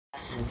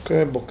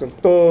Okay, Boker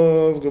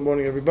Tov. Good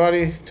morning,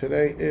 everybody.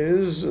 Today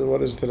is,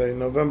 what is today?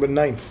 November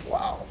 9th.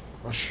 Wow.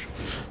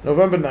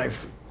 November 9th.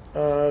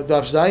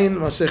 Daf Zayin,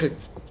 Masechet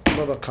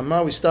Bava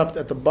Kama. We stopped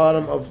at the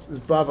bottom of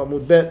Vav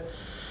Amud Bet.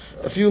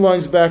 A few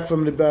lines back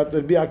from the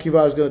Rabbi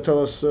Akiva is going to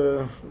tell us,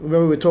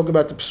 remember we were talking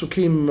about the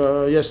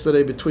Psukim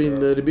yesterday between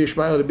the Rabbi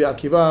Ishmael and Rabbi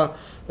Akiva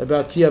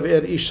about Kiyav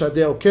Er Ish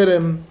Sadeh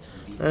Kerem.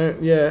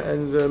 And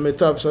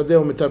Metav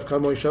Sadeh Metav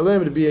Karmo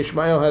Yishalem. Rabbi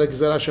Ishmael had a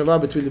Gezerah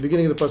Shavah between the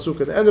beginning of the pasuk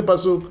and the end of the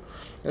pasuk,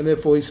 and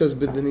therefore he says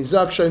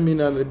B'denizak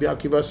Shaymina, and Rabbi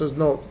Akiva says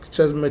no. It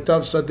says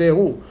Metav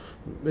Sadehu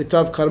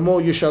Metav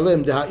Karmo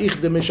Yishalem Deha'ich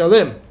De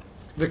Mishalem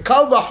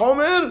V'Kal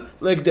V'Homer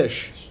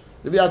Legdesh.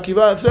 Rabbi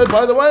Akiva said,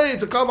 by the way,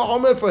 it's a Kal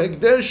V'Homer for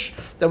Hekdesh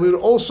that we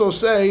would also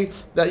say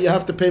that you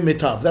have to pay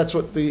Metav. That's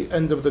what the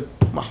end of the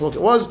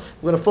Mahloket was.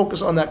 We're going to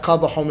focus on that Kal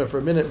V'Homer for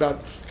a minute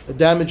about the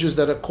damages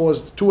that are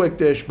caused to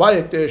Hekdesh,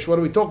 by Hekdesh. What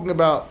are we talking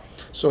about?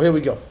 So here we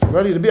go.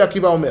 Ready? Rabbi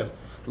Akiva Omer.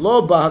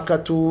 Lo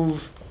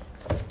Ba'akatuv.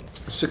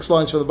 6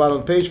 lines from the bottom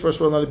of the page. First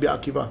one, Rabbi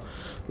Akiva.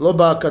 Lo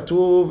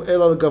Ba'akatuv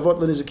Ela Gavot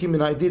L'Nizikim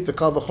Min Ha'idit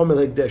V'Kal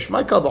V'Homer Hekdesh.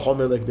 My Kal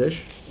V'Homer Hekdesh.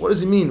 What does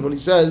he mean when he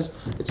says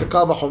it's a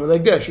Kal V'Homer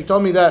Hekdesh? He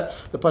told me that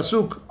the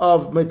pasuk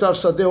of Metav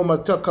Sadeh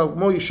U'Matav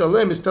Karmo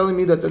Yishalem is telling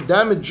me that the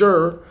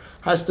damager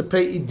has to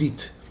pay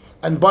idit.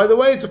 And by the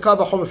way, it's a Kal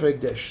V'Homer for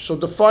Hekdesh. So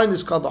define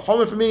this Kal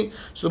V'Homer for me.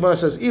 So the Gemara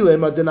says, Ile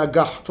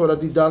Madenagah Torah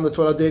Didan Le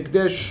Torah De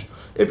Hekdesh.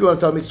 If you want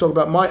to tell me, it's talking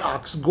about my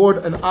ox, gored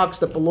an ox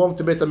that belonged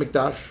to Beit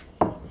HaMikdash.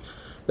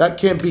 That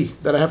can't be,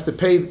 that I have to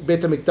pay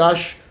Beit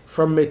HaMikdash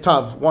from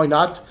Metav. Why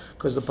not?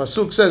 Because the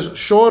pasuk says,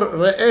 Shor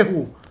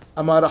Re'ehu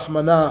Amar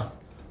Rahmana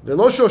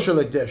Velo Shor Shel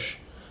Hekdesh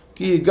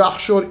Ki Yigach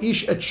Shor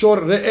Ish Et Shor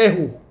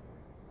Re'ehu.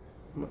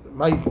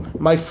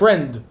 My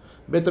friend.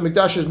 Beit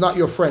HaMikdash is not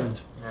your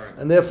friend. Right.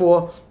 And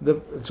therefore,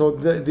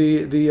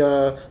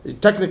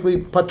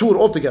 technically patur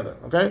altogether,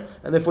 okay?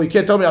 And therefore you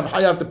can't tell me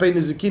I have to pay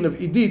nizikin of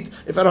idit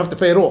if I don't have to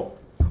pay it all,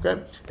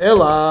 okay?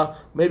 Ella,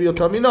 maybe you'll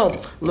tell me no.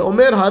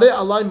 Le'omer hare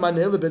alay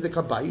maneh lebedek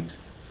habayit,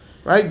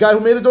 right? Guy who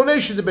made a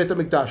donation to Beit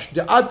HaMikdash.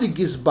 De'ati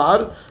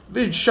gizbar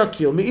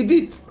v'shakil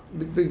mi'idit.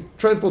 The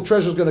temple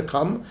treasure is going to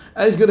come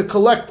and he's going to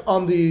collect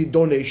on the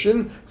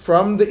donation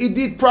from the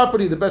idit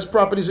property, the best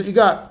properties that you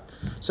got.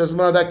 Says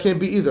Gemara, that can't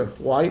be either.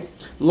 Why?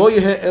 Lo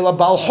yeheh ela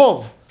bal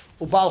chov,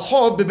 ubal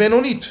chov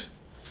bebenonit,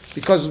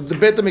 because the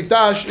Beit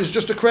HaMikdash is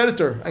just a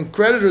creditor, and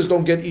creditors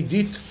don't get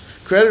idit.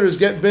 Creditors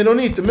get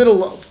benonit, the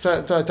middle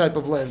type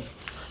of land.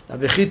 Now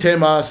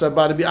v'chitema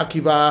sabar Rabbi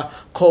Akiva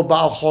kol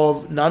bal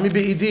chov nami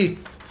beidit.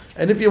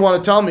 And if you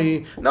want to tell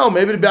me, no,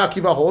 maybe Rabbi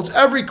Akiva holds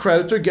every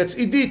creditor gets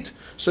idit,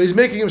 so he's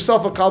making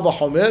himself a kal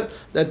v'chomer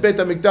that Beit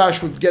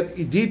HaMikdash would get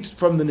idit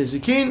from the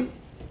nizikin.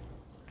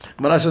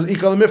 Mara says,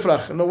 Ikal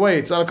Mifrach. No way,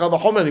 it's not a Kal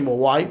V'Chomer anymore.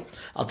 Why?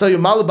 I'll tell you,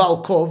 Mal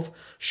Ba'al Kov,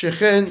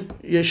 Sheken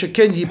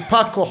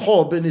Yipa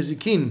Kocho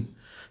B'Nizikin,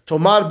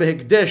 Tomar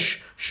B'Hekdesh,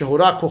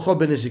 Shehura Kocho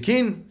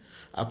B'Nizikin.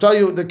 I'll tell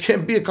you, there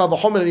can't be a Kal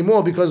V'Chomer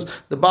anymore because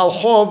the Baal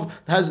Chov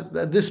has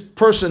this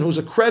person who's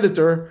a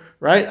creditor,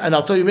 right? And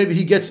I'll tell you, maybe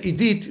he gets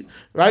idit,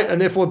 right? And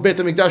therefore, Beit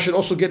HaMikdash should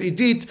also get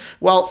idit.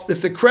 Well,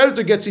 if the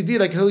creditor gets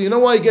idit, I can tell you, you know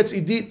why he gets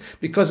idit?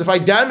 Because if I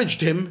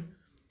damaged him,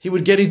 he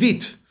would get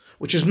idit.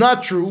 Which is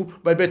not true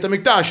by Beit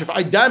HaMikdash. If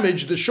I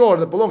damage the shore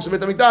that belongs to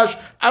Beit HaMikdash,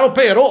 I don't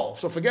pay at all.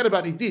 So forget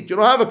about idit. You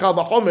don't have a Kal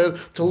V'Chomer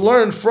to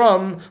learn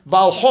from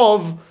Baal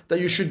Chov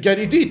that you should get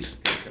idit.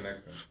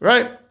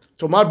 Right?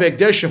 Tomar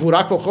be'ekdesh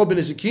shehura kocho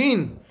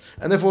b'nezikin.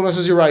 And therefore, it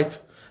says you're right.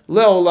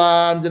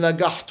 Le'olam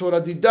denagah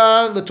Torah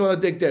didan le'Torah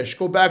de'ekdesh.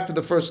 Go back to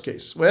the first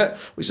case. Where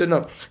we said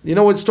no. You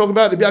know what it's talking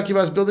about? Rabbi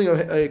Akiva is building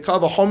a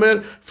Kal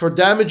V'Chomer for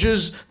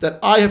damages that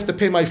I have to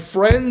pay my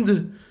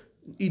friend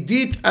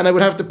idit, and I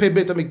would have to pay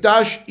Beit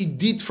HaMikdash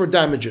idit for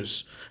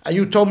damages. And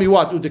you told me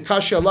what?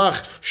 Udekashi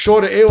alach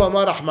shor re'ehu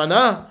amar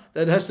rahmana,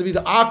 that it has to be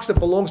the ox that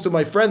belongs to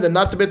my friend and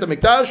not to Beit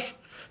HaMikdash.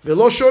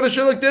 Velo shor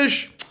shel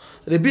hekdesh.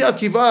 Rabbi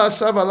Akiva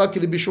sav alak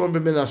Rabbi Shimon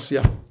ben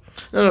Asiyah.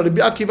 No,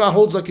 Rabbi Akiva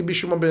holds like Rabbi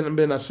Shimon ben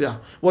Asiyah.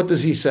 What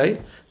does he say?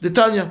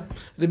 Detanya.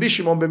 Rabbi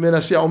Shimon ben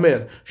Asiyah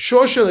omer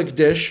shor shel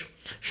hekdesh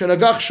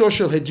shenagach shor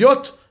shel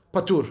hedyot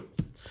patur.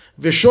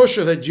 V'shor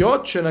shel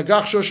hedyot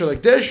shenagach shor shel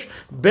hekdesh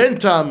ben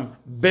tam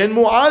ben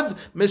muad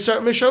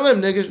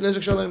meshalem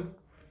nezek shalem.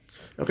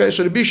 Okay,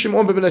 so Rabbi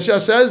Shimon ben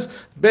Asiyah says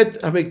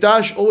Beit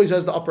HaMikdash always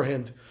has the upper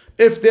hand.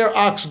 If their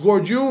ox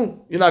gored you,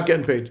 you're not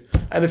getting paid,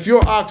 and if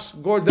your ox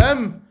gored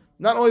them,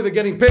 not only they're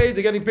getting paid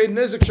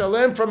nezek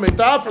shalem from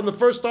Metav from the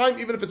first time,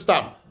 even if it's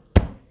tam.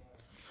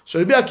 So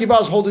Rabbi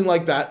Akiva is holding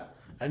like that,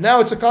 and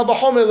now it's a Kal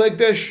V'Chomer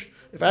Hekdesh.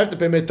 If I have to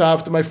pay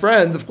Metav to my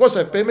friend, of course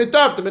I pay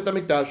Metav to Beit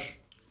HaMikdash.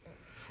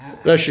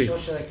 Rashi.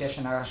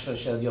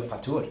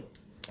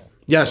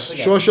 Yes,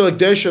 shor shel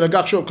hekdesh and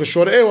agach shor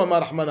kashor ehu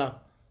amar rahmana.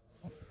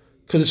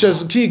 Because it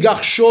says ki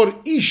gach shor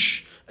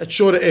ish et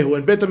shor ehu,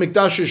 and Beit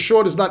HaMikdash's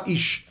shor is not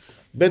ish.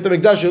 Beit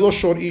HaMikdash is lo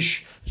shor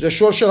ish. It's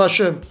shor shel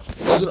Hashem.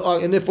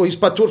 And therefore he's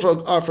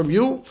patur from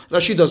you.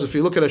 Rashi does it for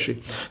you. Look at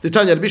Rashi. The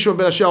Tanya Rabbi Shimon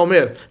ben Asiyah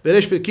omer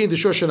beresh pirkin the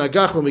shor shel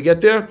agach. When we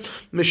get there,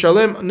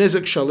 mishalem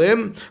nezek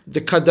shalem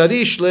the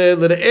kadarish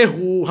le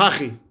re'ehu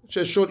hachi.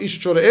 says shor ish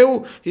shor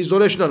re'ehu, he's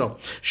doresh no.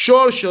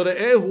 Shor shor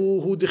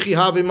re'ehu hu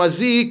dechiha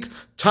v'mazik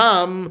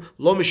tam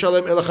lo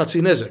mishalem ela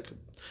chatzi nezek.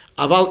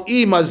 Aval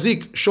I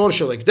mazik shor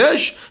shel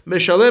hekdesh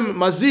meshalem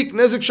mazik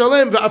nezek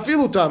shalem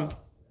ve'afilu tam.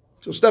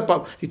 So step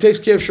up. He takes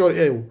care of shor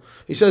ehu.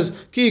 He says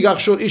ki gach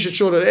shor ish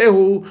shor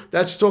ehu.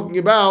 That's talking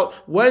about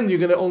when you're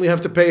going to only have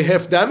to pay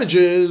half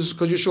damages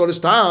because your shor is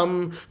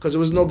tam because it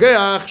was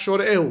nogeach shor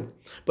ehu.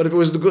 But if it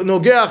was the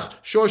nogeach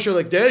shor shel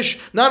hekdesh,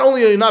 not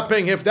only are you not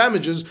paying half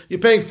damages,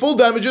 you're paying full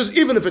damages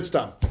even if it's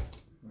tam.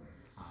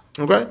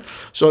 Okay,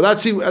 so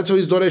that's how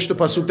he's doresh the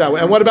pasuk that way.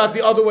 And what about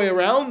the other way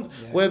around,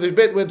 where the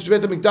Beit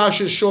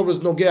Hamikdash's shor was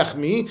nogeach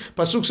mi?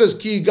 Pasuk says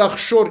ki gach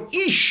shor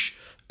ish.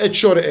 Et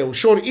shor ehu.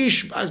 Shor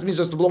ish means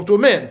has to belong to a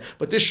man,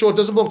 but this shor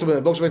doesn't belong to a man.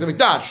 It belongs to Beit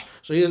Hamikdash.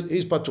 So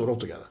he's patur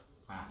altogether.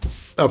 Wow.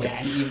 Okay. Yeah,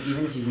 and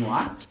even if he's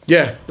mu'at?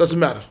 Yeah, doesn't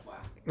matter. Wow.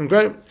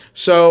 Okay,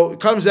 so it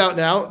comes out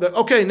now that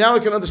now we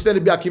can understand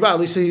Rabbi Akiva. At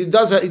least he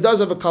does have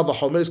a kal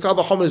v'chomer. His kal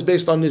v'chomer is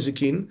based on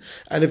nizikin,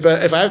 and if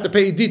I have to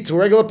pay idit to a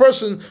regular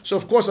person, so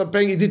of course I'm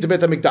paying idit to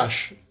Beit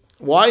Hamikdash.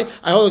 Why?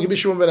 I hold like Rabbi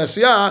Shimon ben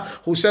Asiyah,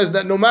 who says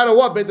that no matter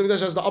what, Beit Hamikdash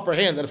has the upper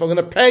hand. That if I'm going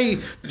to pay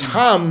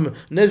tam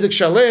nezek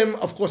shalem,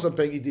 of course I'm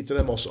paying idit to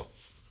them also.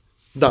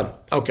 Done.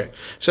 Okay.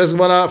 Says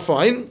Gemara,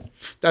 fine.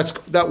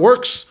 That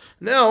works.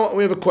 Now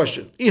we have a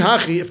question.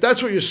 Ihachi, if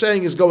that's what you're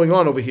saying is going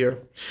on over here,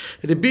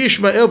 Rabbi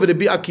Ishmael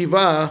v'Rabbi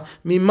Akiva,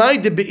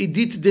 mimai de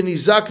beidit de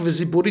nizak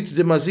v'ziburit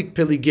de mazik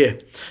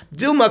peligeh.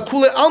 Dilma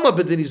kule alma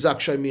be de nizak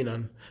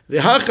shayminan.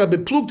 V'hacha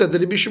beplukta de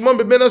Rabbi Shimon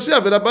ben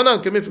Asiyah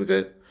v'Rabbanan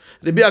kemiflikeh.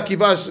 Rabbi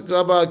Akiva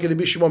sava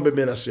Rabbi Shimon ben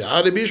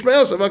Asiyah. Rabbi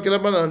Ishmael sava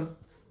Rabbanan.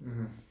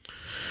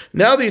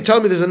 Now that you tell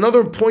me there's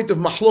another point of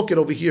mahloket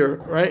over here,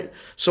 right?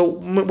 So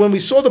when we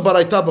saw the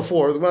baraita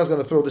before, I was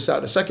going to throw this out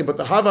in a second, but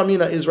the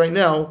havamina is right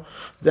now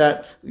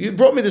that you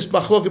brought me this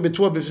mahloket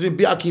between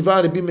Rabbi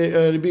Akiva and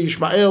Rabbi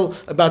Ishmael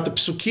about the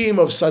psukim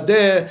of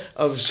sadeh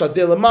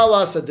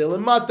lemala, sadeh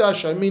lemata,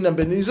 shamina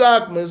ben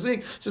nizak,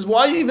 mazik. Says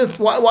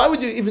why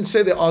would you even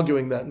say they're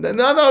arguing that? They're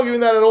not arguing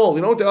that at all.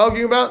 You know what they're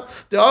arguing about?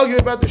 They're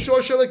arguing about the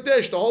shor shel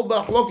hekdesh. The whole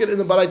mahloket in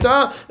the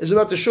baraita is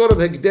about the shor of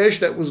hekdesh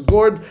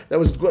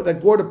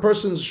that gored a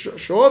person's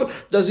shor.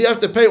 Does he have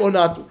to pay or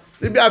not?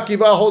 Rabbi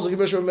Akiva holds like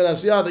Rabbi Shimon ben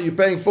Asiyah that you're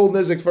paying full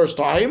nizik first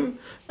time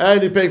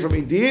and you're paying from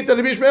idit. And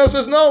Rabbi Ishmael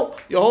says no,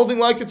 you're holding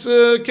like it's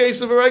a case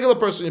of a regular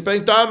person. You're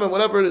paying time and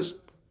whatever it is.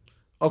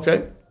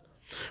 Okay.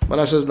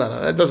 Mana says no,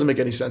 that doesn't make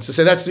any sense. To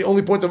say that's the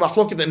only point of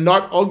mahloket. They're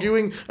not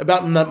arguing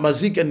about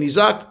mazik and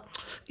nizak.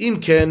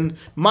 Imken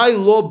my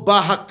lo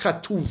baha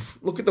katuv.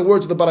 Look at the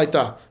words of the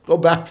baraita. Go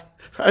back.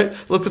 Right.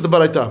 Look at the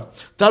baraita.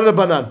 Tana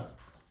Banan.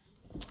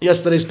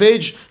 Yesterday's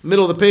page,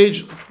 middle of the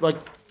page, like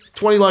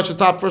 20 lines to the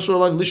top, first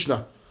line,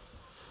 Lishna.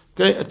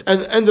 Okay, at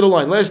end of the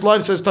line. Last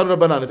line says Tana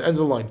Rabbanan at the end of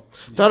the line.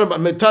 Tana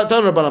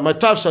Rabbanan,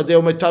 Metav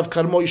Sadeo, Metav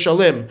Karmo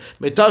Yishalem,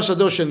 Metav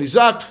Sadeo Shel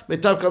Nizak,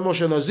 Metav Karmo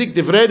Shel Nazik,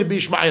 Divrei Rabbi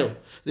Ishmael.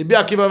 Rabbi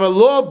Akiva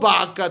lo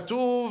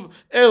ba'akatuv,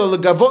 ela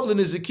legavot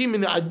lenizikim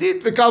min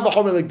adit v'kal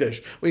v'chomer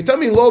lekdesh. When you tell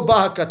me lo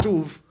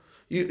ba'akatuv,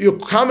 you're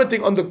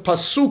commenting on the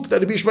pasuk that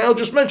Rabbi Ishmael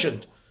just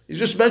mentioned. He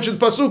just mentioned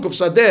the pasuk of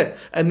sadeh,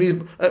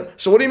 and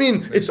so what do you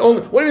mean? It's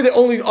only. What do you mean they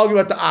only argue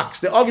about the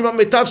ox? They argue about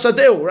metav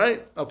sadeh,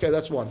 right? Okay,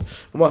 that's one.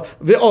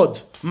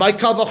 Ve'od my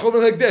kal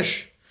v'chomer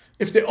hekdesh.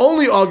 If they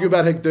only argue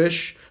about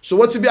hekdesh, so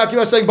what's Rabbi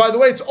Akiva saying? By the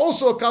way, it's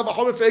also a kal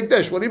v'chomer for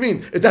hekdesh. What do you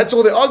mean? If that's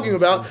all they're arguing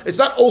about, it's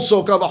not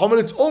also kal v'chomer.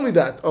 It's only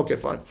that. Okay,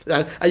 fine.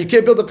 And you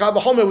can't build a kal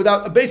v'chomer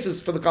without a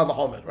basis for the kal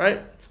v'chomer, right?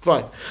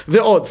 Fine.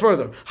 Ve'od,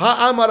 further.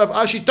 Ha'amar of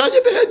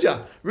Ashitanya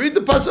behedya. Read the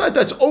pasuk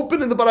that's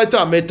open in the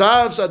baraita.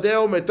 Metav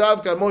sadeo,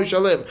 metav karmo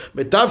yishalem.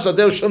 Metav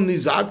sadeo shel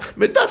nizak,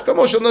 metav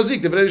karmo shel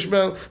nazik. Divrei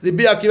Ishmael,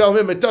 Rabbi Akiva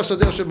omer, metav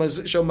sadeo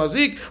shel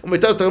mazik,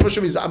 umetav karmo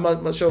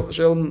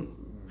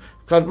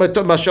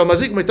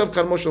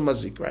shel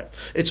mazik, right?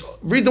 It's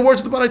read the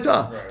words of the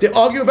baraita. Right. They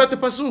argue about the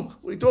pasuk.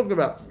 What are you talking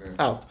about? Okay.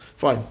 Out.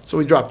 Fine. So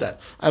we dropped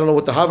that. I don't know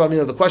what the hava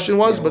of the question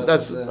was, but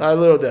that's I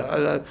lo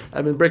there.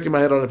 I've been breaking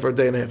my head on it for a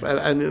day and a half.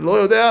 And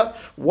lo there,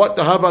 what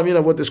the hava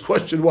of what this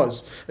question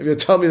was. If you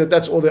tell me that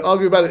that's all they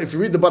argue about it, if you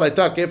read the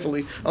baraita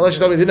carefully, unless you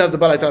tell me they didn't have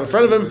the baraita in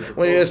front of him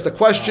when he asked the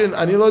question,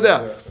 and lo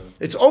there.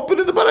 It's open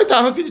in the baraita.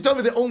 How can you tell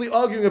me they're only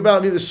arguing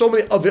about? There's so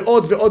many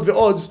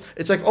ve'od.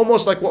 It's like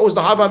almost like what was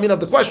the hava of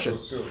the question?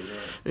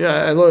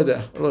 Yeah, I lowered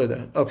there.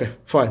 Okay,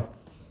 fine.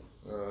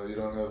 You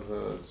don't have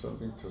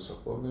something to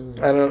support maybe?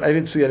 I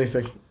didn't see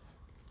anything.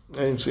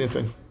 Where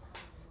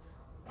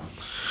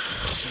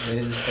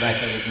does this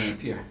braita going to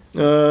appear?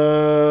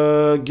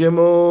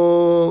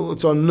 Gimel.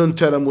 It's on Nun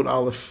Teramud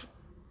Aleph.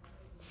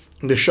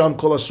 The Sham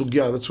Kol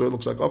Sugya. That's what it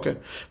looks like. Okay,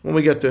 when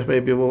we get there,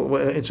 maybe we'll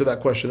answer that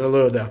question. I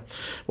lowered there.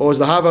 What was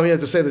the Havamina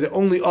to say that they're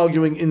only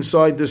arguing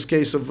inside this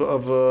case of the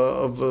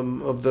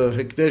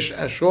Hekdesh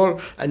Ashur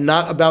and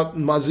not about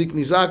Mazik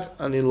Nizak?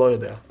 And in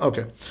lowered there.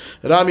 Okay.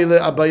 Rami le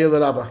Abaye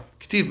le Rava.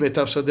 Ktiv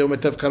metav sadeu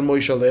metav karmo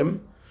yishalem.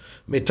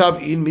 Metav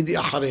in midi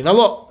acharin.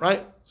 Now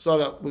right? So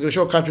we're going to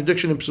show a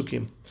contradiction in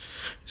Psukim.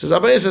 He says,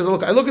 Abaye says,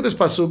 look, I look at this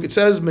pasuk, it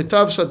says,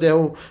 metav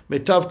sadeu,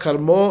 metav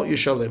karmo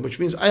yishalem, which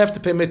means I have to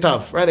pay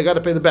metav, right? I got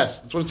to pay the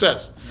best. That's what it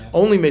says. Yeah.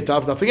 Only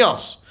metav, nothing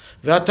else.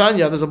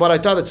 Ve'atanya, there's a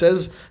baraita that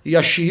says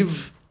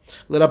yashiv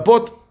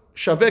lerabot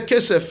shaveh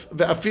kesef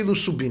ve'afilu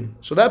subin.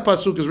 So that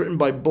pasuk is written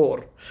by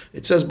Bor.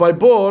 It says by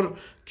Bor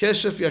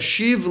kesef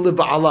yashiv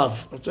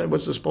liv'alav.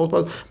 What's this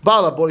pasuk?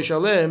 Bala bor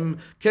yishalem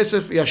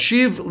kesef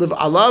yashiv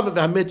liv'alav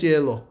ve'hamet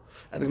yelo.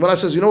 And the Gemara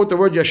says, you know what the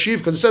word yashiv,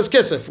 because it says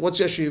kesef. What's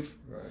yashiv?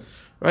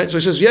 Right, so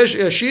he says,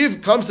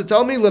 Yashiv comes to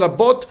tell me,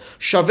 L'rabot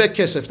shaveh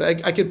kesef.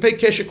 I can pay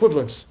cash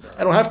equivalents.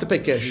 I don't have to pay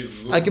cash.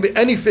 I can pay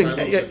anything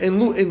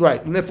in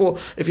right. And therefore,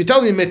 if you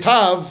tell me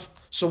metav,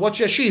 so what's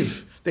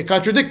Yashiv? They're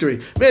contradictory.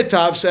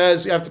 Metav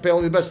says you have to pay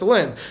only the best of the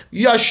land.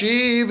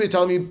 Yashiv, you're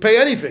telling me pay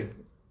anything.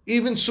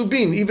 Even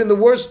subin, even the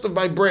worst of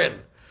my brand.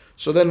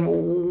 So then, I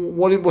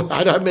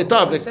don't have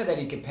metav. He said that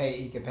he could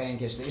pay in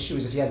cash. The issue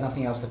is if he has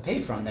nothing else to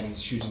pay from, then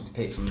he's choosing to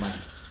pay from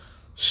land.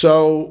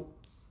 So,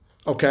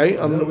 okay,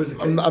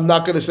 I'm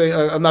not going to say,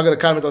 I'm not going to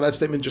comment on that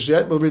statement just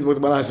yet. We'll read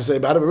what I has to say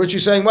about it. But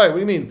Richie's saying, wait, what do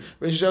you mean?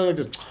 Richie's saying like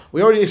this.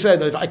 We already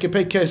said that if I can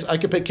pay cash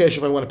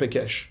if I want to pay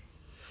cash.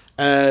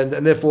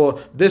 And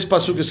therefore, this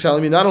pasuk is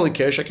telling me not only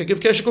cash, I can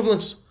give cash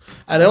equivalents.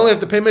 And I only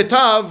have to pay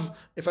metav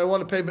if I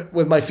want to pay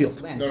with my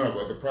field. No,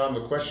 but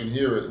the question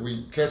here is,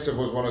 kesef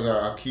was one of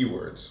our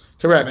keywords.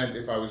 Correct. It meant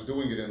if I was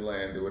doing it in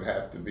land, it would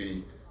have to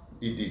be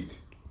idit.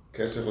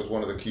 Kesef was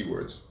one of the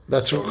keywords.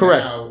 That's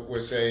correct. Now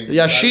we're saying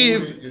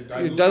Yashiv,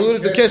 you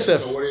diluted the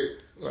kesef.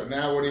 So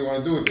now what do you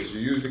want to do with this?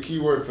 You use the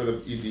keyword for the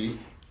idit,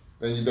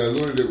 then you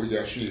diluted it with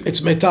yashiv.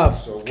 It's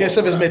metav. So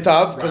Kesef is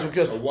metav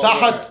because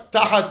Right.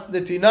 tahat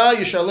netina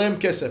yishalem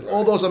kesef.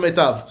 All those are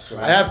metav. So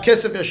I have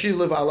kesef yashiv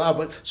live ala,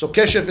 but so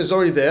kesef is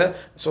already there.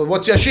 So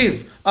what's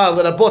yashiv?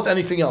 Lerabot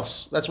anything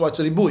else. That's why it's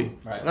a ribui.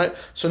 Right.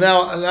 So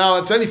now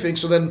it's anything.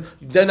 So then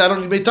I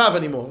don't need metav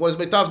anymore. What is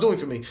metav doing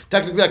for me?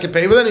 Technically, I can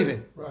pay with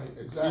anything. Right.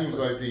 It seems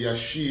like the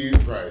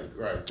yashiv.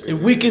 Right. It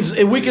weakens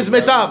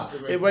metav.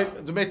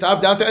 The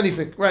metav down to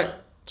anything. Right.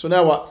 So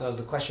now what? So is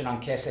the question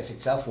on kesef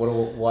itself?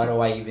 Why do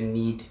I even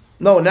need?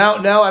 No,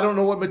 now I don't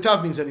know what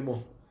metav means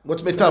anymore.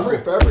 What's metav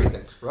for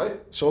everything, right?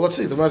 So let's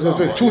see. The Gemara's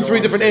going to do 3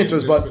 different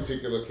answers, but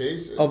particular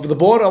case of the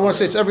board, I want to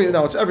say it's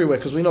everywhere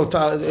because we know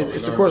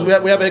it's of course we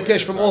have a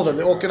cash from all of them.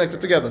 They're all connected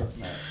together.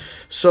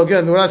 So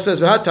again, the Gemara says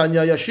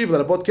v'hatanya yashiv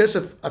l'rabot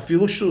kesef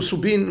afilu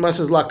subin. Gemara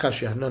says la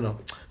kashya. No,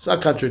 it's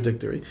not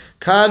contradictory.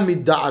 Kan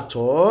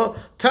mida'ato,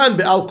 kan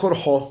be'al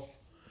korho.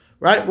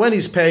 Right, when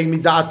he's paying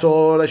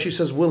mida'ato, she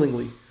says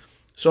willingly.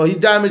 So he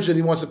damaged it,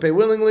 he wants to pay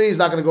willingly, he's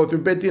not going to go through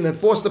Beit Din and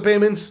force the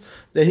payments,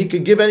 then he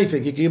could give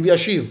anything. He could give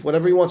Yashiv,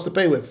 whatever he wants to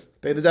pay with,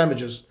 pay the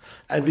damages.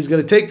 And if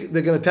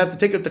they're going to have to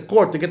take it to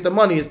court to get the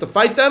money, is to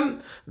fight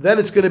them, then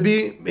it's going to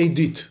be a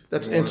dit.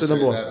 That's answer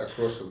number 1. That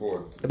across the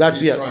board. That's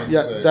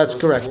that's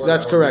correct.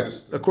 That's correct.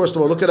 Across the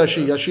board. Look at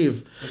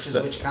Yashiv. Which is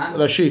which kind?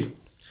 Rashi.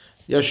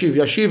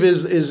 Yashiv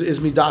is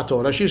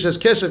midato. Rashi says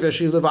kesef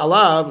yashiv liv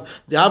alav.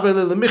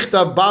 De'avel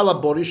lemichtav bala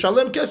bor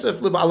yishalem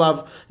kesef liv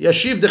alav.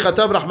 Yashiv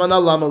dechatav rahmana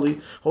lamali.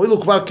 Hoilu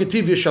kvar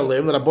ketiv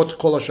yishalem l'rabot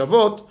kol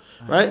hashavot.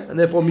 Right, and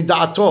therefore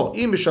midato.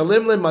 Im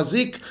yishalem le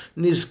mazik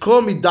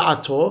nizko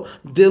midato.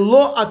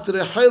 Delo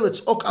atrechel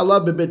etzok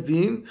alav bebet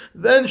din.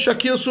 Then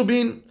shakir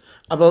subin.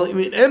 אבל אם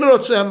אין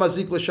רוצה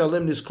המזיק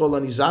לשלם נזקו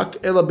לניזק,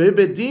 אלא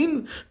בבית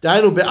דין,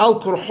 דהיינו בעל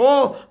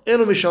כורחו,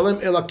 אינו משלם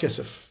אלא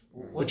כסף.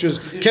 Which is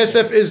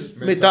kesef is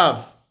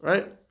metav,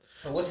 right?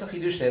 But what's the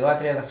chidush there?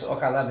 If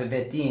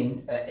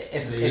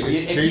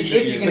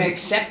you're going to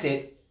accept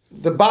it,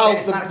 the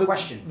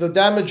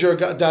damager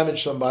got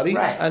damaged somebody,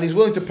 right, and he's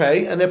willing to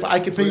pay. And if I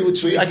can pay you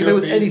with I can pay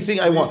with anything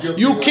I want.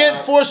 You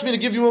can't force me to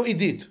give you what you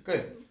did.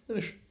 Good.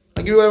 Finish.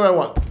 I give you whatever I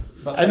want.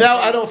 And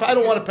now if I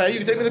don't want to pay, you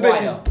can take me to Beit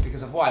Din.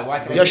 Because of why? Why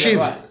can I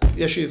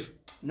Yashiv.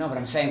 No, but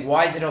I'm saying,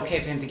 why is it okay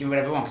for him to give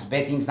whatever he wants? Because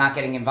Beit Din's not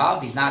getting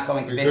involved. He's not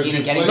going to Beit Din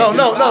and getting involved.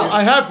 No.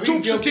 I have 2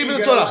 psukim in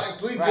the Torah.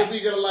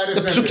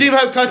 The psukim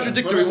have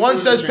contradictory. One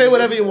says pay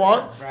whatever you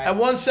want, and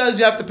one says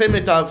you have to pay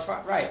metav.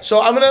 Right.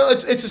 So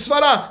it's a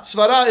svara.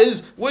 Svara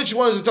is which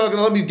one is the Torah going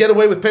to let me get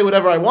away with pay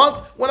whatever I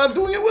want when I'm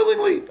doing it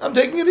willingly? I'm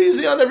taking it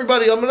easy on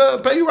everybody. I'm going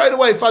to pay you right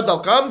away.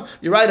 Fadal, come.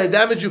 You're right. I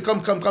damaged you.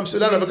 Come. Sit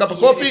down. Have a cup of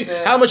coffee.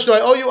 How much do I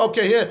owe you?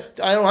 Okay, here.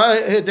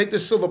 Here. Take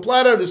this silver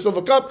platter, this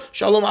silver cup.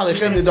 Shalom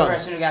aleichem. You're done. The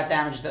person who got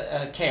damaged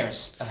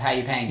cares of how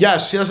you're paying.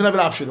 Yes, he doesn't have an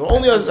option.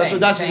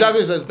 That's exactly what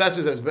it says. That's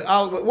what it says.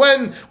 But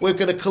when we're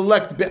going to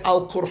collect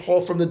be'al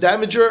korho from the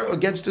damager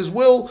against his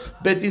will,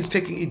 Beit Din's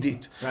taking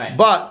idit. Right.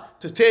 But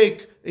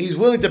he's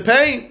willing to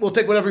pay, we'll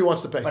take whatever he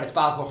wants to pay. But it's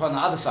be'al korho on the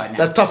other side now.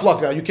 That's tough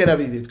luck now. You can't have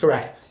idit.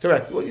 Correct.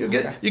 Well, you're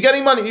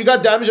getting money. You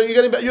got damage.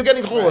 You're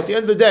getting whole. Right. At the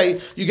end of the day,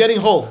 you're getting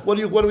whole. What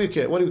do you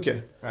care?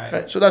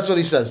 Right. So that's what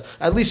he says.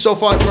 At least so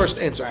far, first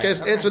answer. Right.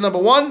 Okay. Answer number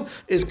 1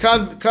 is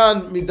kan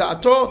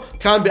mida'ato,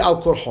 kan be'al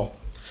korho.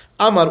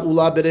 Amar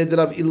ula bered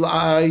Rav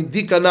Ilai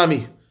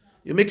dikanami.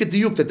 You make a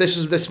diuk that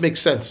this makes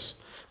sense.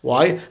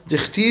 Why?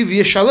 Dichtiv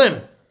yeshalem.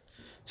 It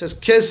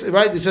says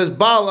right. It says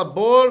Baal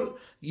abor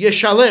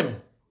yeshalem.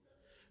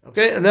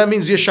 Okay, and that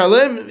means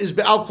yeshalem is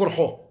be'al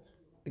korho,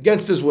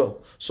 against his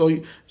will. So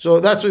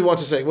that's what he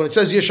wants to say. When it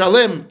says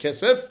yeshalem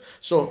kesef,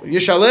 so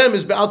yeshalem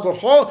is be'al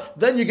korho,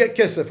 then you get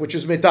kesef, which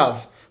is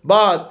metav.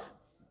 But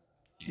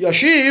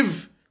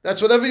yashiv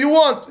That's whatever you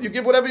want. You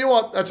give whatever you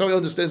want. That's how he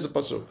understands the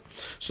pasuk.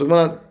 So the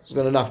Gemara is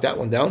going to knock that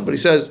one down. But he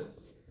says,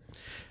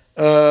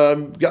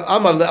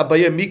 Amar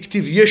le'Abaye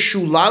miktiv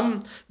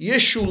yeshulam.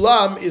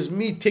 Yeshulam is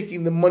me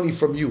taking the money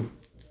from you.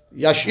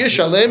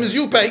 Yeshalem is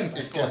you paying.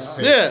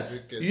 Yeah.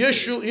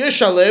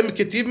 Yeshalem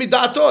ketiv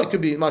midato. It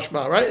could be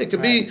mashma, right? It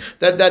could be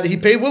that he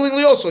paid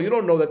willingly also. You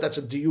don't know that that's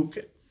a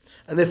diyuk.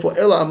 And therefore,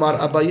 Ela Amar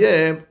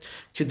Abaye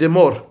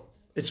kedemor.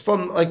 It's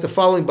from like the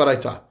following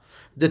baraita.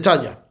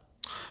 Detanya.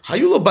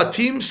 Hayulo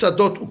batim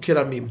sadot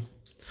ukeramim.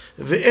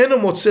 Ve'eno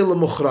motze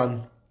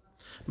lemochran.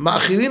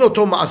 Ma'achilin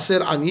oto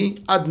ma'aser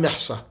ani ad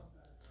mehsa.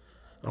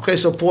 Okay,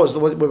 so pause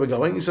where we're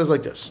going. He says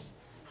like this.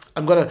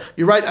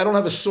 You're right, I don't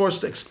have a source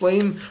to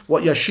explain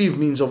what yashiv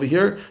means over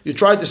here. You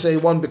tried to say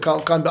one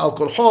kan be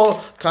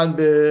alcohol, what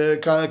do you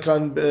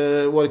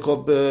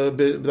call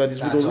that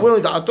he's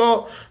willing,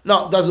 da'ato.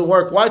 No, it doesn't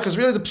work. Why? Because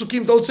really the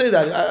psukim don't say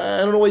that.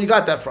 I don't know where you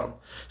got that from.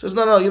 He says,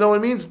 no, you know what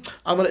it means?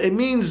 It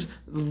means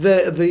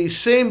the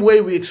same way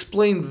we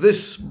explain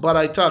this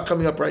baraita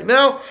coming up right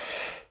now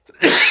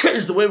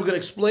is the way we're going to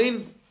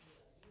explain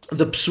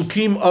the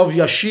psukim of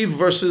yashiv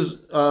versus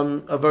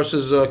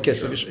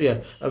kesef,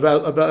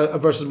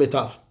 versus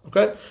metaf.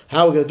 Okay,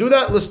 how we're going to do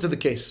that? Listen to the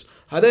case.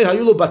 Harei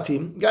hayulo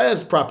batim. Guy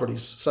has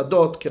properties,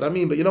 sadot,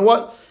 keramim, but you know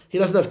what? He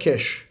doesn't have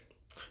cash.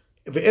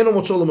 Ve'eno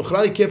motzo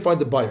lemechran. He can't find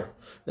the buyer.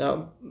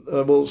 Now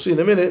we'll see in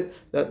a minute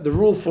that the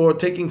rule for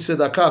taking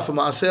tzedakah for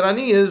maaser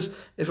ani is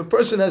if a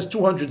person has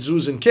 200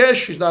 zuz in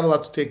cash, he's not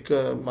allowed to take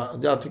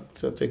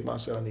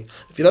maaser ani.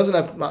 If he doesn't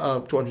have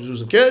 200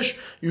 zuz in cash,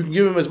 you can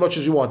give him as much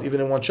as you want, even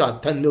in one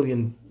shot. 10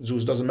 million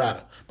zuz doesn't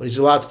matter, but he's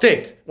allowed to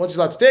take. Once he's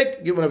allowed to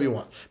take, give him whatever you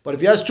want. But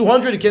if he has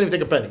 200, he can't even take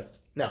a penny.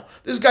 Now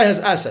this guy has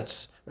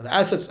assets. Now, the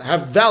assets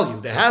have value.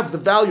 They have the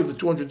value of the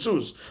 200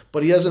 zuz,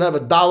 but he doesn't have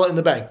 $1 in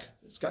the bank.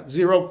 He's got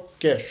zero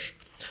cash.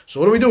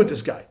 So what do we do with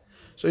this guy?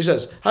 So he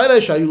says, he can't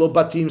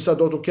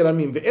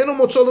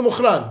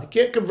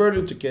convert it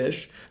into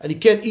cash, and he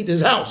can't eat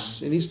his house.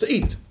 He needs to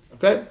eat.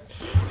 Okay?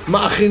 We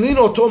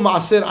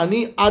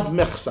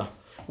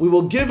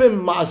will give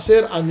him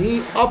ma'aser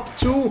ani up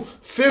to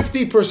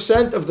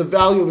 50% of the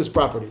value of his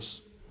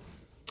properties.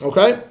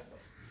 Okay?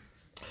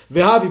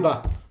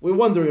 We're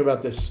wondering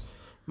about this.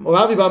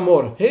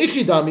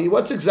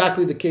 What's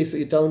exactly the case that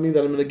you're telling me that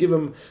I'm going to give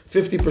him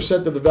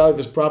 50% of the value of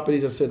his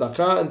properties as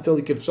tzedakah until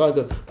he can find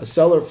a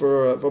seller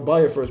for a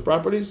buyer for his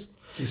properties?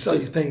 He's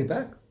paying it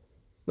back?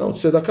 No,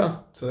 it's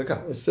tzedakah.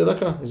 It's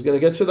tzedakah. He's going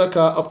to get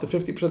tzedakah up to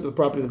 50% of the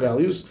property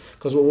values,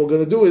 because what we're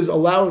going to do is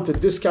allow him to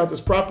discount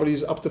his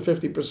properties up to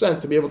 50%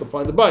 to be able to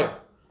find the buyer.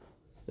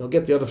 He'll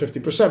get the other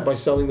 50% by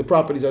selling the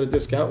properties at a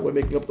discount. We're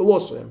making up the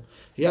loss for him.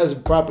 He has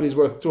properties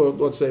worth,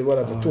 let's say,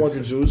 200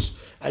 zuz,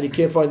 and he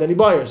can't find any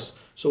buyers.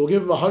 So we'll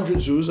give him 100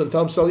 zuz and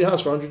tell him sell your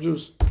house for 100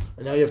 zuz.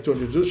 And now you have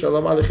 200 zuz.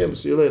 Shalom aleichem.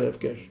 See you later. Have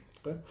cash.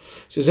 Okay.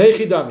 He says, Hey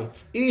chidami.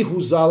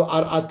 Ihuzal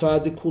ar'ata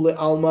de kule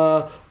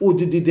alma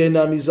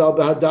udididena mizal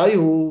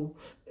behadayu.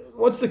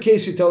 What's the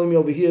case you're telling me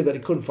over here that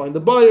he couldn't find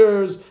the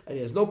buyers and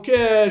he has no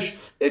cash?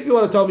 If you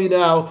want to tell me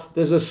now,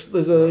 there's a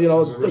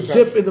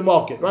dip in the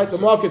market, right? The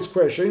market's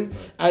crashing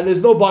and there's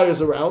no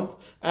buyers around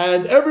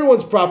and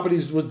everyone's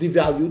properties was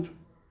devalued,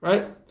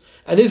 right?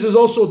 And his is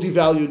also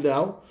devalued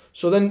now.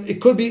 So then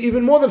it could be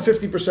even more than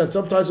 50%.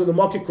 Sometimes when the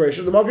market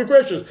crashes.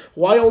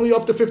 Why only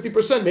up to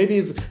 50%?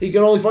 Maybe he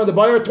can only find the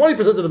buyer at 20%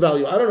 of the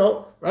value. I don't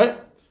know, right?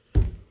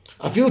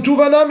 I feel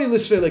tuvanami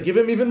lisfele. Give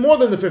him even more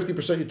than the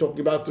 50% you're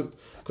talking about,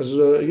 because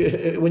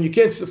when you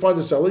can't find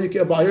the seller,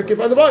 a buyer can't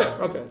find the buyer.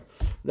 Okay.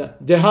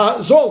 Deha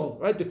zol,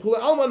 right? The kula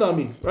alma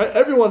nami, right?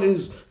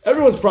 Everyone's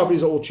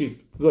properties are all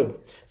cheap. Good.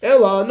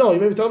 Ella, no, you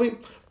maybe tell me.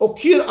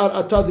 Okir ar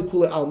ata de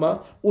kule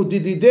alma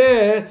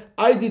udidide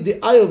aidi de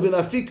ayel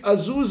v'nafik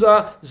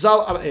azuza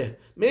zal ar'eh.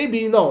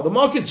 Maybe no, the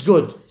market's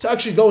good. It's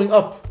actually going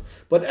up,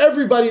 but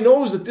everybody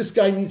knows that this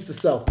guy needs to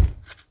sell,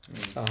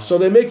 so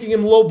they're making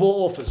him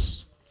lowball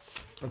offers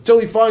until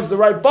he finds the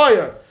right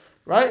buyer,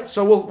 right?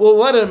 So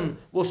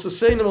we'll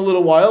sustain him a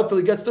little while till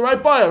he gets the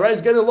right buyer, right?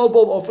 He's getting a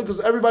lowball offer because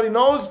everybody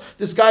knows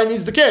this guy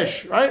needs the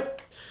cash, right?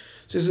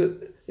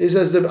 He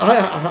says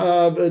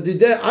I did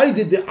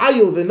the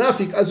ayil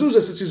v'nafik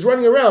azuza, since he's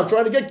running around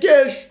trying to get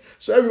cash,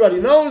 so everybody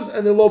knows,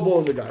 and they're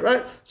lowballing the guy,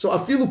 right? So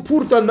afilu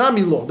purta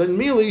nami lo. Then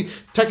merely,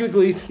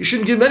 technically, you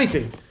shouldn't give him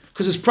anything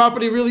because his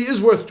property really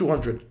is worth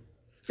 200.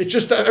 It's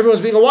just that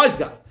everyone's being a wise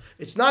guy.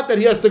 It's not that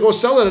he has to go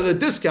sell it at a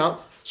discount.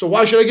 So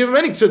why should I give him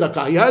any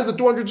tzedakah? He has the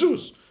 200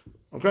 zuz.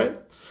 Okay?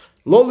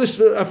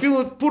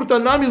 Afilu purta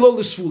nami lo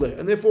lisfule.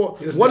 And therefore,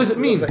 what does it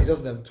mean? He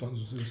doesn't have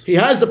 200 zuz. He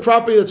has the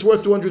property that's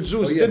worth 200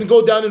 zuz. It didn't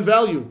go down in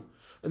value.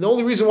 And the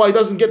only reason why he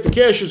doesn't get the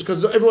cash is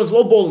because everyone's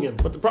lowballing him.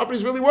 But the property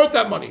is really worth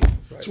that money.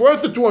 Right. It's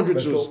worth the 200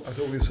 zuz. I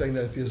thought we were saying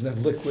that if he doesn't have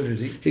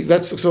liquidity.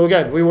 So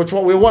again, we were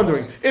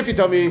wondering. If you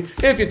tell me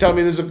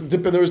there's a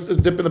dip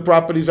in the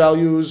property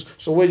values,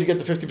 so where did you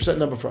get the 50%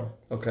 number from?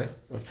 Okay.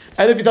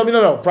 And if you tell me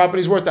no,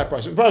 property's worth that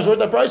price. If the property's worth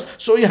that price,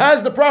 so he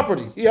has the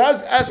property. He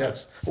has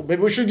assets. Yeah. Well,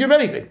 maybe we should give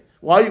anything.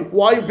 Why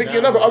are you picking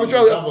a number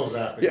arbitrarily?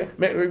 Yeah,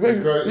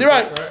 you're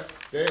right.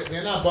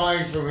 They're not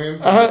buying from him.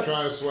 Uh-huh. They're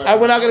trying to sweat.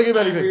 And we're not going to give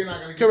anything. We're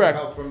not going to give Correct.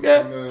 help from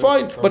Yeah,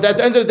 fine. from But at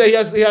the end of the day,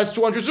 he has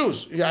 200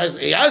 zoos. He has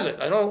it.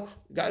 I know.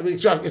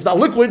 It's not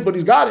liquid, but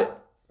he's got it.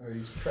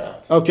 He's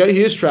trapped. Okay,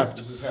 he is trapped.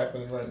 This is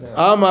happening right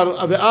now.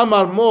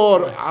 Amar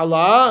mor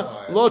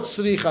ala lo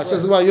tzricha.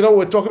 Says, well, you know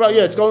what we're talking about?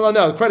 Yeah, it's going on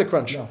now. Credit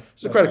crunch.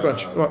 It's a credit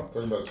crunch. I'm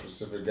talking about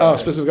specific guys. Oh,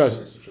 specific guys.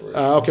 Situation.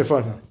 Okay,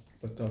 fine.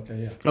 But okay,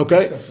 yeah.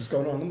 Okay. That's what's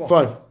going on in the mall.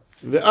 Fine.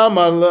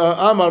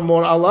 Amar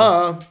mor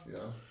ala Yeah.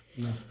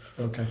 No.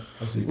 Okay.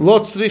 I see. lo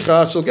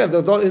tzricha. So again,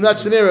 in that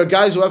scenario,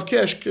 guys who have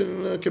cash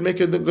can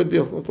make it a good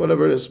deal,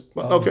 whatever it is.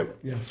 But, okay.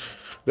 Yes.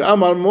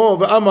 ואמר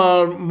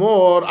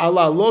מור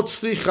עלה לא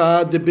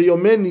צריכה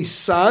דביומי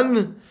ניסן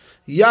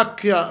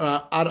יקר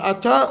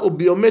ארעתה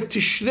וביומי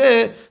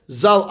תשרה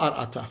זל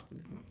ארעתה.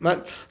 Right?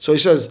 So he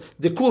says,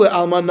 "Dekule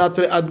alma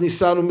natre ad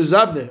nisan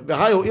umizabne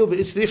v'hayo il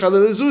v'itzricha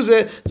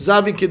lelezuze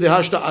zavin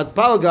kedehashta ad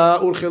palga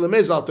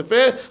urchelemezal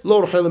tefe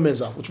lo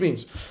urchelemezal." Which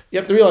means you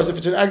have to realize if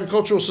it's an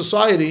agricultural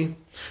society,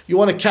 you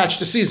want to catch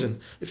the season.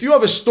 If you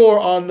have a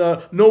store on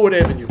Norwood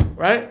Avenue,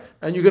 right,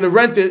 and you're going to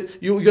rent it,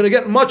 you're going to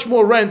get much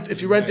more rent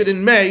if you rent it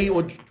in May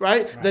or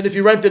right than if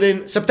you rent it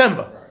in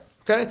September.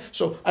 Okay,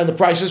 so and the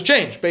prices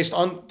change based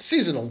on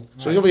seasonal.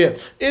 So over here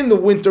in the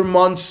winter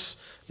months.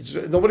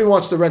 Nobody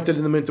wants to rent it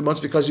in the winter months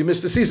because you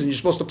miss the season. You're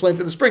supposed to plant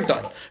in the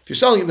springtime. If you're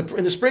selling it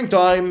in the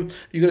springtime,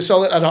 you're going to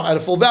sell it at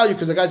a full value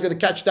because the guy's going to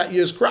catch that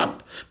year's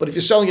crop. But if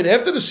you're selling it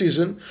after the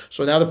season,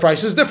 so now the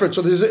price is different.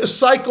 So there's a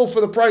cycle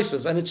for the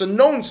prices, and it's a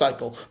known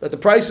cycle that the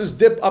prices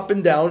dip up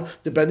and down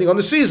depending on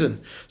the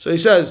season. So he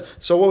says,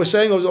 so what we're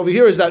saying over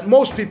here is that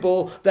most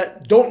people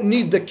that don't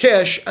need the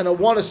cash and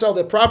want to sell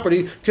their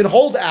property can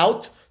hold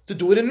out to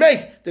do it in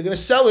May. They're going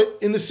to sell it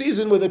in the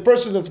season where the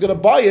person that's going to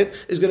buy it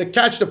is going to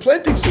catch the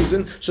planting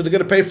season, so they're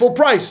going to pay full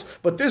price.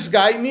 But this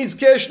guy needs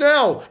cash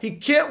now. He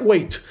can't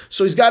wait.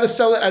 So he's got to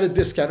sell it at a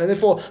discount. And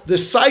therefore, the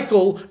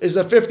cycle is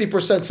a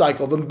 50%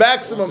 cycle. The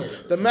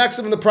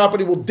maximum the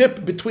property will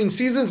dip between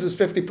seasons is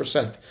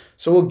 50%.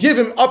 So we'll give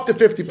him up to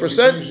 50%.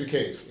 So we change the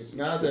case. It's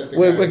not that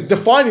We're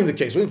defining the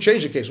case. We didn't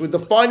change the case. We're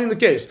defining the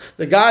case.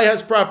 The guy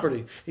has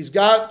property. He's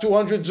got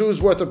 200 zoos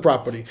worth of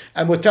property.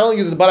 And we're telling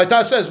you that the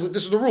Baraita says,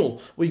 this is the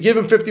rule. We give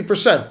him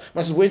 50%.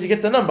 I said, where'd you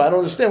get the number? I don't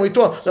understand what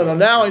you're talking. No,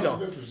 now I know.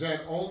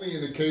 50% only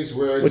in the case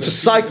where it's a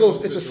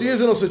cycle, it's a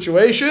seasonal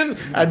situation,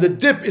 and the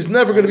dip is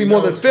never going to be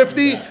more than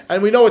 50,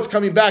 and we know it's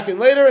coming back in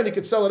later, and he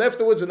can sell it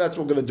afterwards, and that's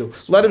what we're going to do.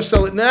 Let him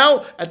sell it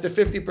now at the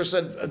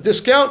 50%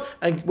 discount,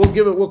 and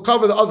we'll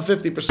cover the other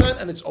 50%,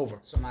 and it's over.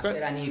 So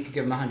Maserani, you could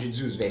give him 100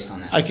 zoos based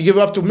on that. I could give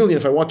him up to $1 million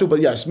if I want to, but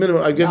yes,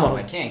 minimum. I give him. No,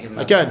 I can't give him.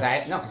 I can.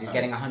 Because he's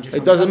getting 100.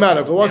 It doesn't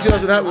matter. But once he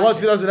doesn't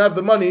have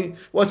the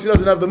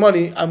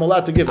money, I'm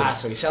allowed to give him.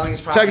 So he's selling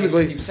his property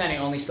Technically, 50%. He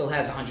only still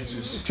has 100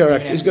 zoos.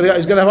 Correct. He's gonna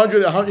have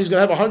 100. He's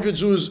gonna have 100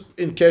 zoos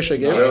in cash. I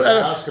gave him.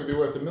 The house could be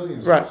worth $1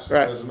 million. Right.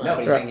 No,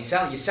 but he's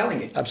saying you're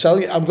selling it. I'm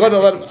selling it. I'm going to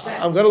let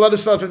him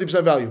sell at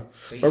 50% value.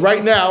 So but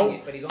right now,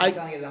 but he's only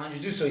selling it at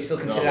 100 zoos, so he's still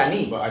considered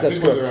ani. But I That's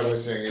think what correct. the Rabbi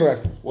is saying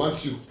Correct. is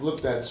once you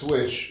flip that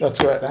switch, That's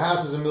correct. the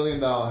house is $1 million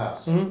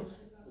house. Mm-hmm.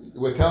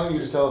 We're telling you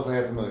to sell it for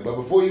 $500,000. But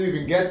before you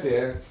even get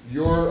there,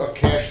 you're a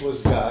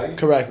cashless guy.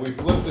 Correct. We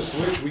flip the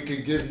switch, we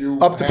could give you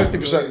Up to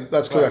 $500,000. 50%.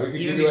 That's correct. We could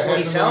Even give you before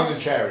he $500,000 sells?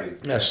 in charity.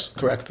 Yes,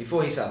 correct.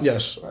 Before he sells.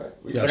 Yes. Right.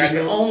 We Yes. But I can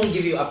only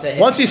give you up to half.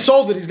 Once he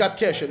sold it, he's got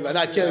cash, and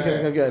I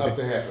can't get up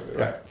to anything. half of it.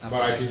 Right. Right.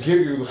 But I can give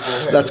you the full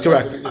half. That's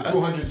correct. The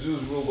 200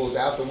 zoos rule goes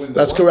out the window.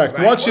 That's correct.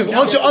 Right. Once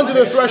you're under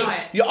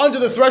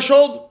the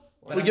threshold,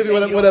 But we I'm give you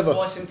saying whatever. You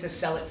force him to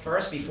sell it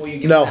first before you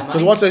give No, him that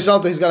because money. once they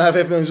sell it, he's gonna have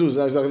 500,000 zoos.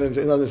 He's not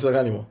gonna sell it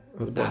anymore.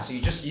 That's the point. So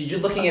you're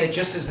looking at it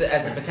just as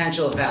the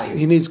potential of value.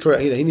 He needs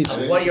correct. He needs.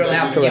 What you're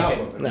allowed to give him.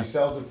 If No. he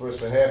sells it first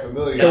for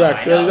 $500,000.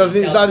 Correct. I know. He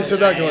doesn't. He's not. He said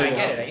that I anymore.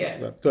 get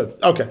it. Good.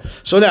 Okay.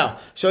 So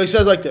he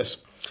says like this.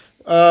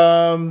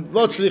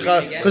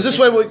 Because this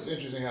way we. It's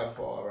interesting how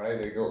far, right?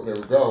 They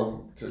would go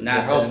to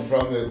Not help to-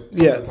 from the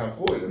Yeah.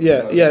 Tampuy.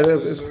 Yeah. Can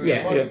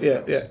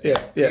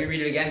you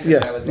read it again? 'Cause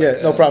that was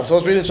like, No problem. So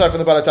let's read inside from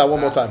the Baraita one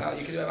more time.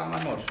 You can do it on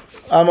more.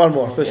 Amar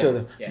Mor.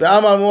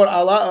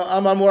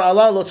 Amar Mor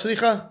Allah lo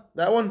tzricha.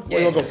 That one. Yeah,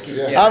 We'll go. just keep-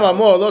 yeah. Amar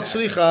Mor lo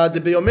tzricha de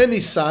beyomei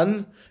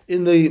Nisan.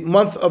 In the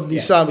month of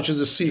Nisan, which is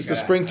the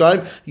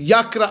springtime,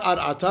 Yakra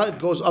Arata, it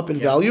goes up in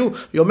value.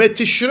 Yomei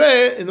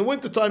Tishrei, in the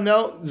wintertime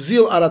now,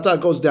 Zil Arata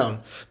goes down.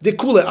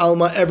 Dekule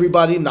Alma,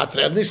 everybody, not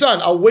Rev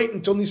Nisan. I'll wait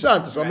until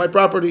Nisan to sell my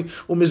property,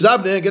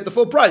 Umizabne, and get the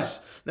full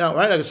price. Now,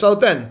 right, I can sell it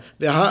then.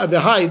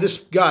 V'hai, this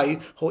guy,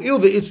 Ho'il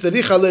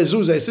ve'itztericha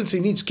le'zuzeh, since he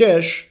needs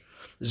cash,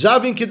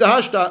 Zavin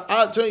kidahashta,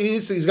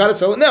 he's got to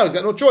sell it now. He's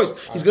got no choice.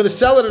 He's going to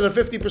sell it at a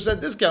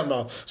 50% discount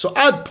now. So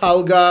ad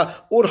palga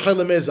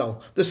urchelemezal.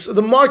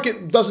 The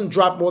market doesn't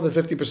drop more than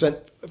 50%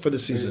 for the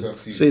season.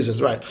 Seasons,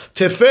 right?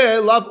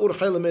 Tefeh lav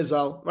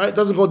urchelemezal, right? It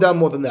doesn't go down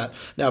more than that.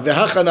 Now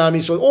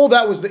v'hachanami. So all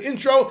that was the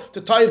intro to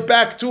tie it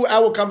back to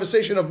our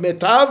conversation of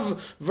metav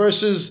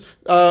versus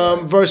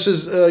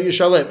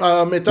yishalem.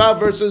 Metav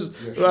versus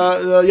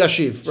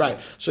yashiv. Right.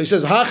 So he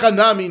says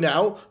hachanami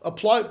now.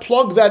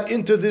 Plug that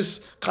into this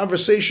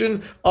conversation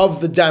of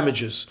the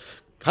damages.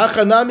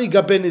 Hachanami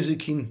gabe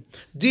nezikin.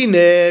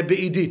 Dine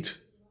beidit.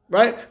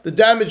 right? The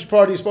damaged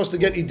party is supposed to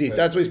get idit.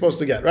 That's what he's supposed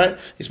to get, right?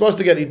 He's supposed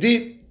to get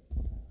idit.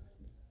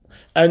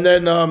 And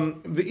then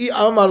the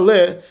Amar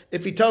Le,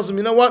 if he tells him,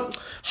 you know what,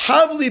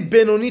 Havli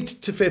benonit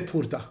tefe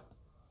purta.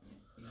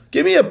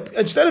 Give me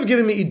instead of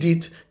giving me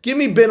idit, give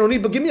me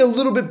benonit, but give me a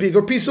little bit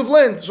bigger piece of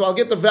land. So I'll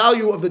get the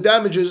value of the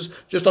damages,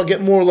 just I'll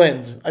get more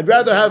land. I'd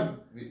rather have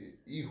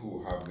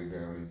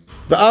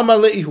the Amar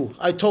Le Ihu.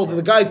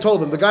 The guy told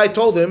him,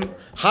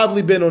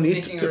 Havli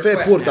benonit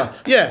tefe purta.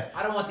 Yeah.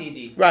 I don't want the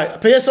idit. Right.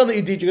 Pay us on the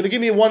idit. You're going to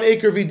give me 1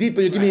 acre of idit,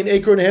 but you give me an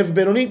acre and a half of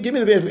benonit. Give me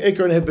the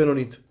acre and a half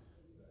benonit.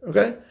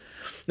 Okay?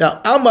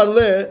 Now, Amar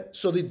Le,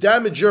 so the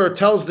damager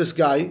tells this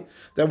guy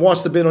that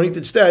wants the benonit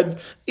instead,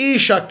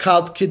 Isha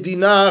kalt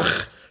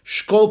kedinach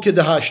shkol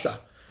kedahashta.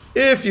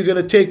 If you're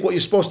going to take what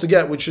you're supposed to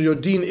get, which your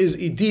deen is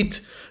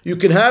idit, you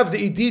can have the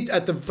idit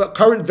at the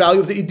current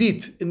value of the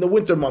idit in the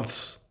winter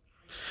months.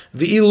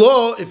 The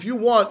ilo, if you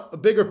want a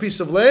bigger piece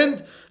of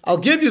land, I'll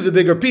give you the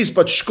bigger piece,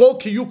 but shkol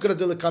kiyukra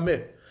de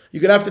lekameh.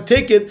 You're going to have to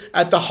take it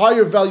at the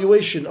higher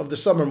valuation of the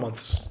summer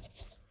months.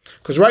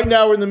 Because right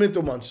now we're in the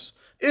winter months.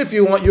 If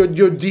you want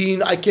your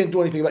deen, I can't do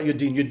anything about your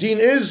deen. Your deen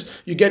is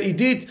you get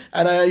idit,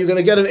 and you're going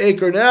to get an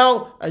acre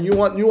now, and you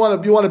want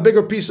a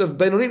bigger piece of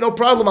benonit. No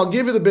problem, I'll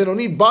give you the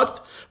benonit,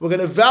 but we're going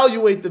to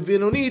evaluate the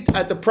benonit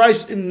at the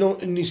price in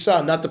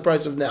Nisan, not the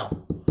price of now.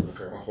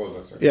 Okay, well, hold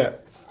on a second. Yeah,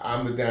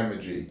 I'm the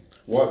damagee.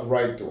 What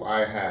right do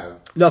I have?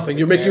 Nothing.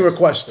 You're making a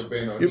request. No,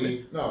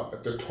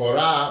 the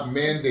Torah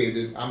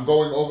mandated. I'm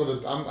being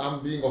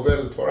over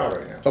the Torah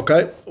right now.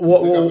 Okay.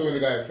 I'm doing the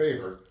guy a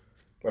favor,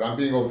 but I'm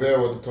being over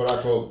what the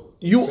Torah told.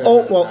 You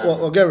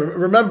again.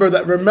 Remember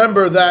that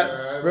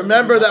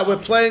we're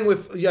playing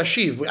with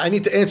yashiv. I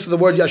need to answer the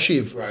word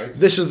yashiv. Right.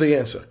 This is the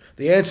answer.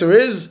 The answer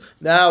is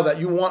now that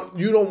you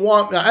don't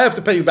want. Now I have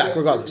to pay you back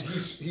regardless.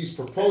 He's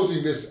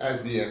proposing this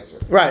as the answer.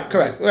 Right.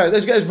 Correct. Right.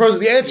 This guy's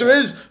proposing. The answer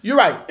is you're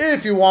right.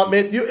 If you want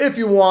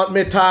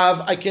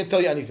metav, I can't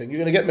tell you anything. You're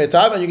going to get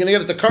metav, and you're going to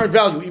get it at the current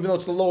value, even though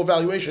it's the lower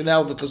valuation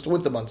now because the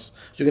winter months.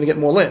 You're going to get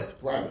more land.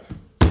 Right.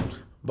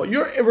 But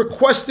you're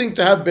requesting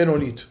to have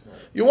benonit.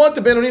 You want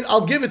the benonit,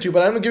 I'll give it to you,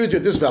 but I'm going to give it to you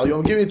at this value.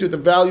 I'm giving it to you at the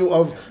value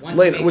of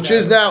later, which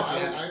is now.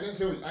 I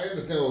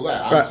understand all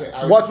that.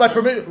 Right. What's my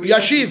permission?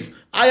 Yashiv.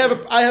 I have.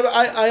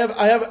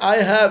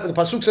 The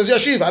pasuk says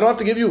yashiv. I don't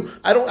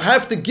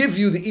have to give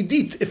you the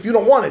idit if you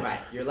don't want it. Right.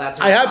 You're allowed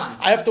to respond.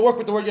 I have to work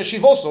with the word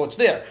yashiv also. It's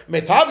there.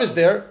 Metav is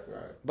there.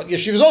 But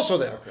yashiv is also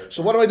there. Okay.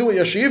 So what do I do with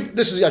yashiv?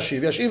 This is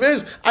yashiv. Yashiv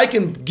is I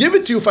can give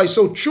it to you if I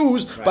so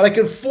choose, but I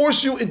can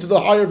force you into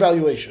the higher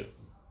valuation.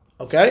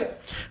 Okay?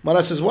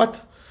 Mara says what?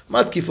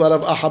 מתקיף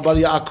לרב אחא בר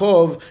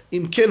יעקב,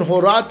 אם כן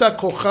הוראת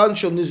כוחן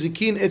של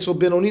נזיקין אצל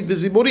בינונית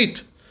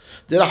וזיבורית.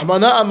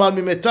 דרחמנא אמר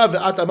ממיטב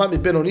ואת אמרת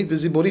מבינונית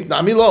וזיבורית.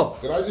 נעמי לא.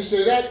 Did I just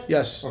say that?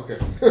 Yes. Okay.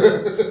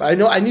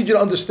 I need you to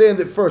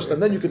understand it first,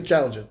 and then you can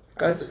challenge it.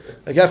 Okay?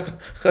 I have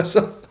to.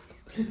 So,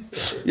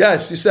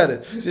 yes, you said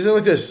it. You said it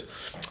like this.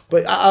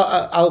 But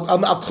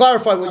I'll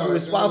clarify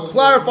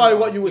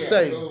what you were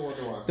saying.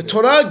 The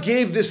Torah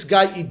gave this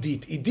guy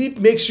idit. Idit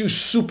makes you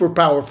super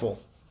powerful.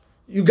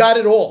 You got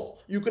it all.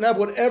 You can have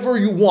whatever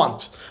you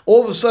want.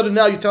 All of a sudden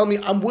now you tell me,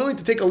 I'm willing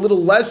to take a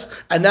little less,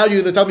 and now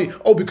you're going to tell me,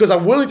 oh, because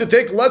I'm willing to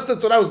take less than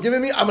the Torah was giving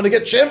me, I'm going to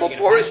get shambled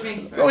for it?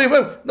 No,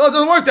 it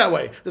doesn't work that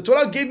way. The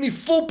Torah gave me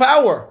full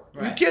power.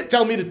 Right. You can't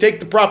tell me to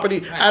take the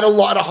property at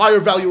a higher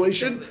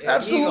valuation.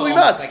 Absolutely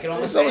not. I can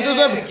have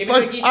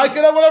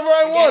whatever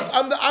I want.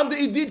 I'm the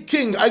Edith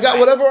king. I got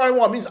whatever I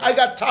want. Means I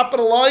got top of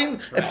the line.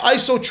 Right. If I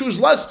so choose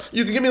less,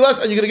 you can give me less,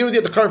 and you're going to give me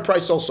at the current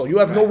price also. You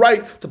have no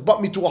right to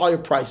bump me to a higher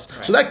price.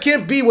 Right. So that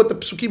can't be what the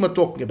psukim are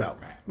talking about.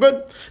 Right.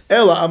 Good.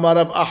 Ela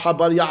amarav Aha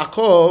bar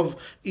Yaakov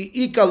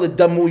iika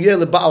ledamuye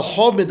leba'al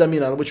chov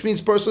medaminan, which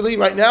means personally,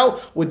 right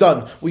now we're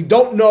done. We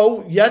don't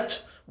know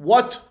yet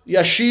what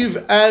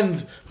Yashiv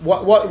and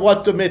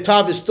what the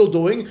Metav is still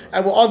doing,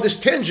 and we're on this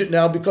tangent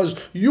now because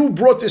you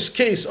brought this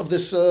case of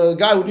this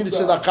guy who needed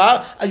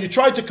tzedakah, and you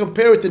tried to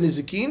compare it to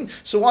Nizikin.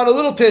 So on a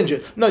little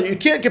tangent, no, you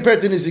can't compare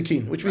it to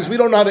Nizikin, which means we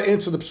don't know how to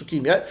answer the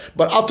psukim yet.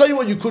 But I'll tell you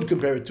what you could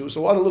compare it to.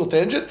 So on a little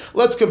tangent,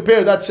 let's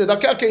compare that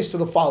tzedakah case to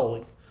the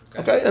following.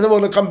 Okay, and then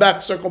we're going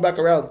to circle back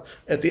around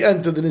at the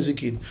end to the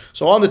Nizikin.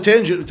 So on the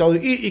tangent, we tell you,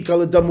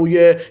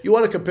 you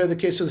want to compare the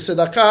case of the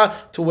Tzedakah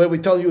to where we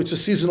tell you it's a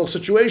seasonal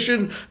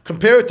situation.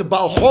 Compare it to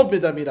Baal Chov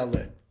Medamin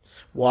Aleh.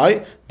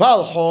 Why?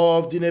 Baal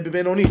Chov Dine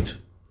Benonit.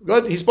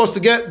 Good. He's supposed to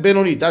get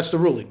Benonit. That's the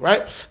ruling,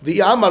 right?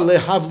 V'yamar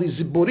lehavli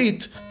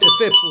ziborit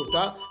tefe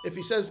purta. If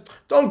he says,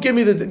 don't give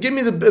me the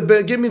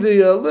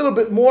little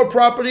bit more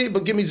property,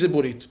 but give me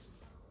ziborit.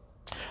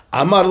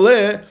 Amar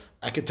le.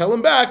 I could tell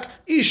him back,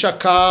 Isha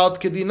kalt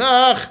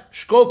kedinach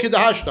shkol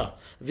kedahashta.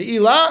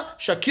 V'ila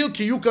shakil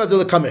ki yukra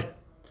de lekameh.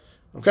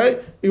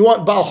 Okay? You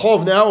want Baal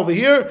Chov now over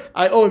here.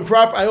 I owe him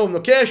the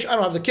cash. I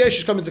don't have the cash.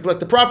 He's coming to collect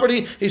the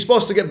property. He's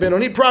supposed to get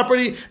Benoni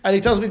property. And he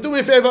tells me, do me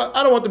a favor.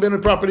 I don't want the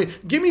Benoni property.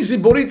 Give me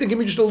Ziborit and give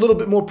me just a little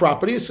bit more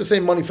property. It's the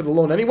same money for the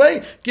loan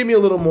anyway. Give me a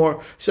little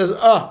more. He says,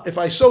 if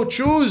I so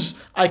choose,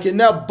 I can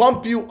now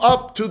bump you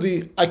up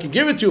to I can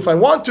give it to you if I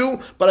want to,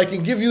 but I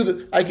can give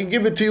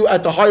it to you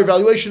at the higher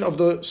valuation of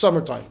the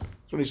summertime.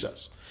 That's what he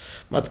says.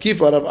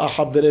 Matkifa Rav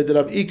Ahab bered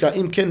Rav Ika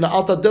im ken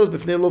na'alta delet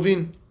b'fnei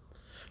lovin.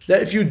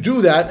 That if you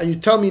do that and you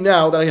tell me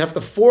now that I have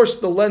to force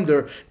the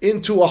lender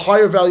into a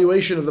higher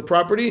valuation of the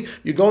property,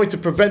 you're going to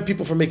prevent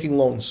people from making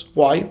loans.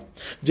 Why?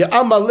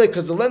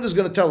 Because the lender is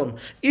going to tell them,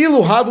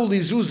 Ilu havu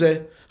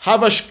lizuze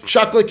hava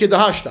shakle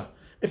kedahashta.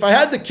 If I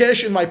had the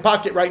cash in my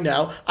pocket right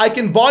now, I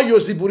can buy your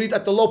ziburit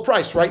at the low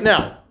price right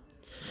now.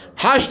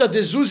 Hashta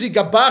dezuzi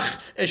gabach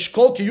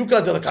eshkol ki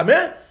yukra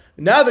delakameh.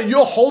 Now that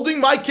you're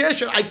holding my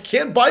cash and I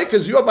can't buy it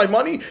because you have my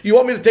money, you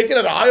want me to take it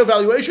at a higher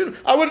valuation?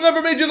 I would have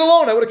never made you the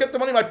loan. I would have kept the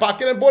money in my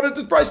pocket and bought it at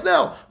this price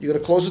now. You're going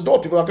to close the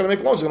door. People are not going to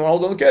make loans. They're going to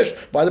hold on the cash.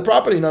 Buy the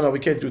property. No, we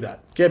can't do that.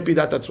 Can't be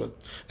that. That's what.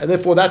 And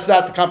therefore, that's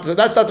not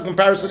the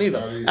comparison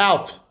either.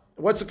 Out.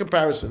 What's the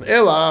comparison?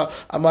 Ela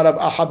amarav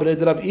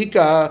ahabred Rav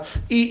Ika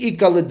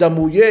ika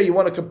ledamuye. You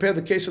want to compare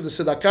the case of the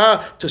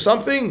tzedakah to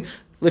something?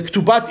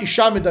 Lektubat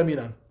isha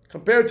medaminan.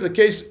 Compare it to the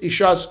case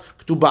Isha's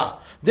ketubah.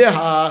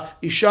 Deha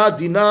Isha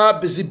dina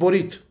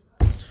beziborit.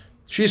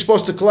 She's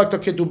supposed to collect a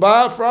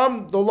ketubah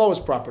from the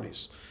lowest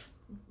properties.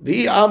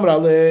 Vi amra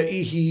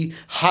le'ihi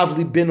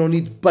havli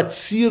benonit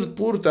batzir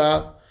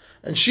purta.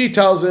 And she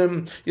tells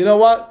him, you know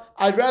what?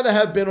 I'd rather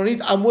have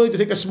benonit. I'm willing to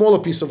take a smaller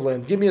piece of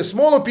land. Give me a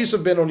smaller piece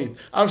of benonit.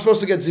 I'm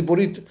supposed to get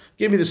ziborit.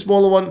 Give me the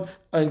smaller one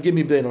and give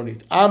me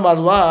benonit. Amar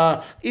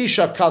la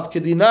Isha kalt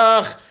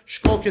kedinach.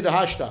 Shkol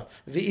kedahashta.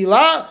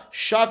 V'ila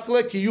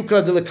shakle ki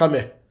yukra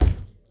delekameh.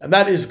 And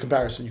that is a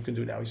comparison you can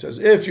do now. He says,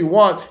 if you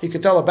want, he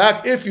can tell her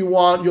back, if you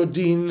want your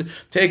deen,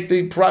 take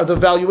the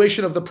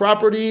valuation of the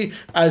property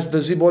as the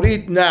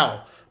ziborit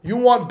now. You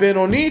want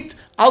benonit,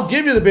 I'll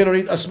give you the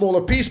benonit, a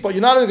smaller piece, but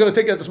you're not only going to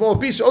take it at the smaller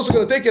piece, you're also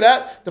going to take it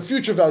at the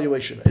future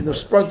valuation. In the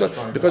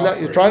because now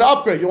you're trying to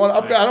upgrade. You want to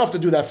upgrade, I don't have to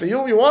do that for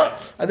you, you want?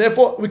 And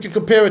therefore, we can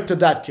compare it to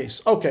that case.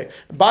 Okay,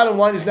 bottom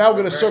line is now we're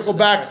going to circle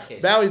back.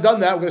 Now we've done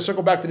that, we're going to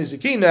circle back to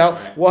Nizikin now.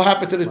 Right. What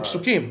happened to the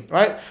Psukim,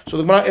 right? So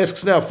the Gemara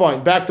asks now,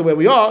 fine, back to where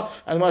we are.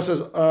 And the Gemara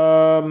says,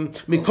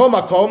 Mikom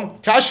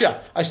Makom,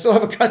 Kasha. I still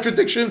have a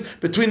contradiction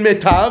between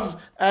Metav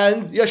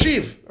and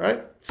Yashiv,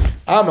 right?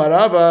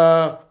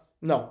 Amarava.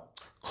 No.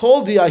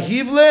 Kol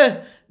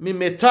diahivle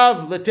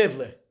mimetav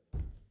letevle.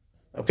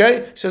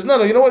 Okay? He says,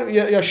 no, you know what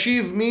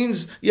Yashiv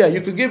means? Yeah,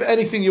 you can give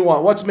anything you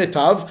want. What's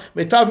metav?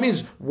 Metav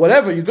means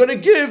whatever you're going to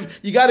give,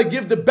 you got to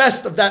give the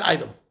best of that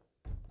item.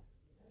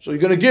 So you're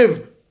going to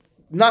give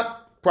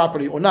not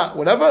property or not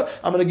whatever.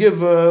 I'm going to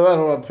give, I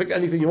don't know, pick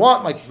anything you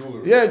want. Like,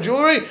 jewelry. Yeah,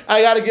 jewelry.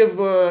 I got to give,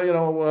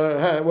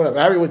 whatever,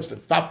 Harry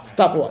Winston, top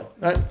line,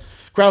 right?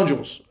 Crown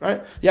jewels,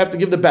 right? You have to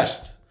give the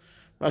best.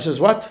 I says,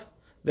 what?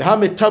 Veha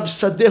metav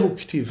sadehu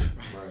ktiv.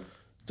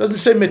 Doesn't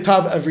say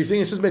metav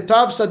everything. It says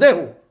metav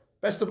sadehu,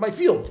 best of my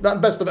field,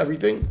 not best of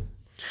everything.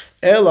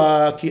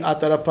 Ela ki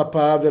atara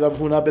papa v'Rav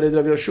Huna bered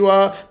Rav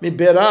Yoshua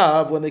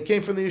miberav. When they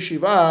came from the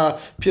yeshiva,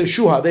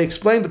 pirshuha, they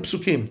explained the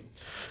psukim.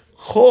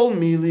 Chol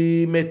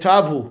mili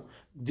metavu.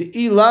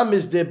 De'ila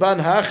mizdeban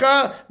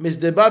hacha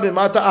mizdeba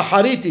b'mata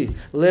achariti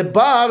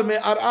lebar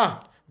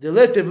me'ar'a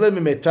deletev le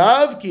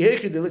mimetav ki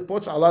hechi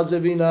delikpots ala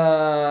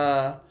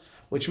zevina.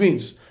 Which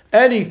means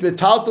any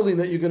metaltalin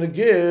that you're going to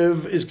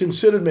give is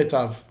considered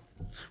metav.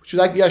 Which,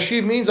 like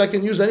Yashiv means, I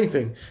can use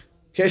anything.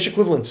 Cash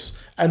equivalents.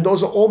 And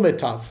those are all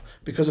metav.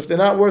 Because if they're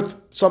not worth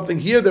something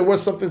here, they're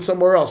worth something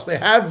somewhere else. They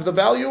have the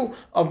value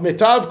of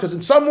metav because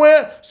in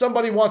somewhere,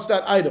 somebody wants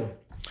that item.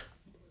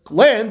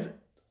 Land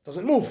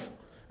doesn't move.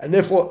 And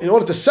therefore, in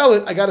order to sell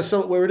it, I got to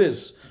sell it where it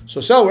is. So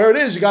sell where it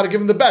is, you got to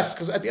give him the best.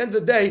 Because at the end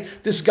of the day,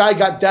 this guy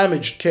got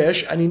damaged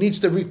cash and he needs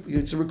to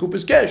recoup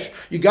his cash.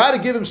 You got to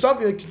give him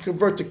something that can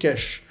convert to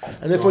cash.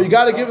 And therefore, you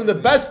got to give him the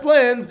best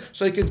land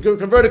so he can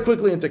convert it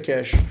quickly into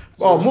cash.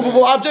 Oh,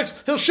 movable objects,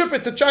 he'll ship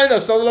it to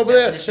China, sell it over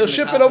there. He'll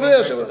ship it over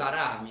there.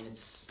 I mean,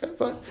 it's... Okay,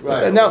 fine.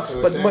 Right. And now,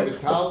 so but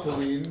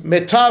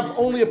metav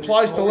only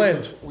applies to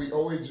land.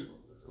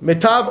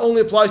 Metav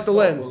only applies to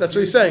land. That's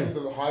what he's saying.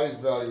 The highest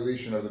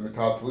valuation of the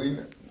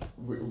metaltalin,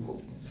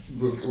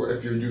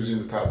 if you're using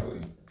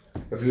metaltalin.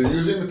 If you're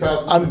using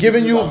metaltalin, I'm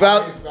giving you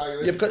value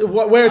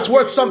where it's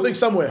worth something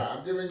somewhere.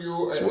 I'm giving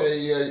you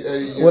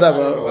a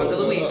whatever.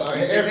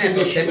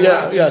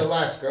 Yes.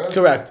 Alaska.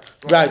 Correct.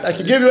 Right. I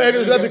can give you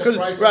because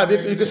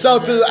you can sell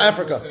it to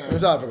Africa.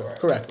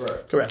 Correct.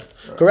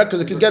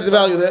 Because it can get the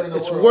value there.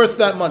 It's worth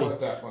that money.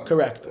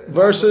 Correct.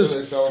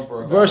 Versus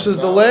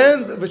the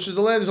land, which is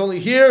the land is only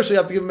here, so you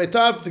have to give them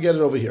metav to get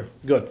it over here.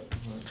 Good.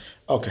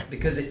 Okay.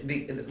 Because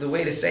the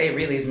way to say it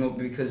really is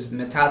because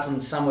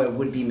metatlin somewhere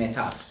would be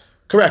metav.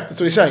 Correct.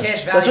 That's what he's saying.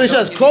 That's what he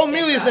says. Kol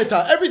mili is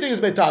metav. Everything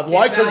is metav.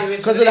 Why?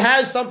 Because it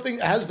has something.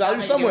 It has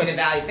value somewhere. Give me the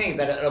value thing,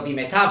 but it'll be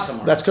metav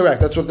somewhere. That's correct.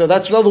 That's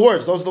the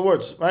words. Those are the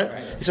words, right?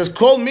 He says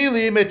kol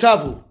mili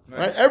metavu.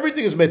 Right?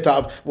 Everything is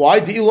metav. Why?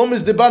 The ilom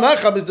is deban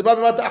hacham is deban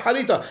b'mata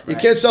acharita. You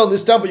can't sell in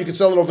this town, but you can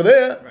sell it over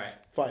there. Right.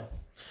 Fine.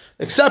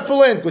 Except for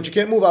land, which you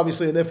can't move,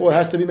 obviously, and therefore it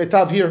has to be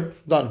metav here.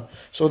 Done.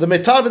 So the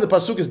metav in the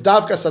pasuk is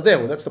davka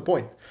sadehu. That's the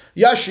point.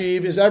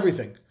 Yashiv is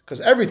everything, because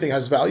everything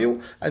has value,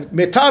 and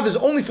metav is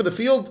only for the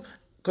field,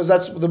 because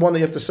that's the one that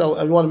you have to sell,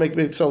 and you want to make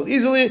it sell it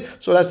easily,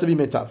 so it has to be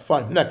metav.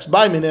 Fine. Next,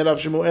 by Rav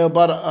Shemuel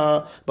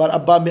bar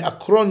Abba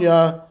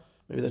me'akronya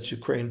maybe that's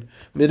Ukraine.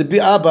 Mirbi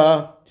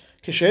Abba,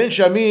 כשאין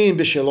שמין,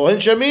 בשלו אין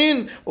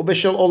שמין, או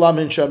בשל עולם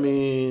אין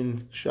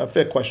שמין?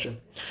 Fair question.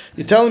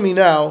 You're telling me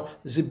now,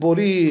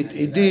 ziborit,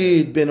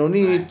 idit,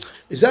 benonit,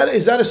 is that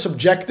a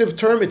subjective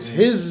term? It's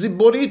his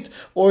ziborit,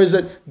 or is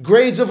it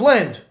grades of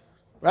land?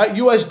 Right?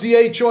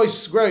 USDA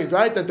choice grade,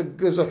 right? That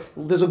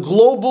there's a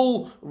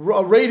global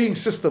rating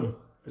system.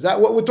 Is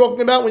that what we're talking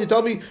about when you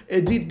tell me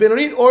idit,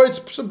 benonit, or it's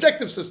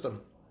subjective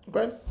system?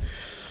 Okay?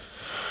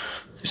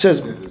 He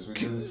says,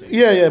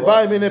 yeah.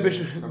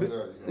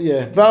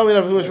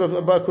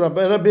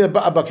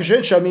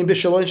 כשאין שמין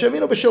בשלו אין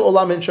שמין או בשל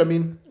עולם אין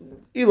שמין.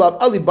 אילב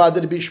אליבא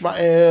דרבי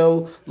ישמעאל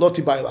לא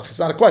תיבאי לך. It's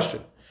not a question.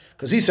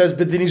 Because he says,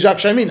 בדניזק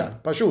שמינה,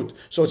 פשוט.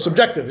 So it's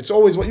subjective. It's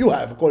always what you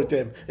have, according to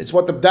him. It's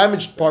what the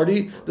damaged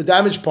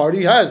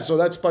party has. So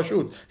that's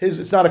pashut.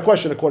 It's not a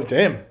question according to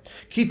him.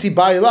 כי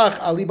תיבאי לך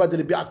אליבא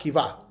דרבי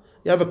עקיבא.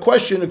 You have a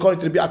question according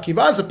to Rabbi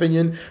Akiva's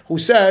opinion, who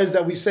says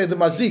that we say the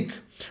mazik.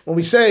 When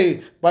we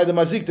say by the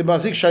mazik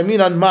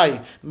shayminan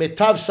mai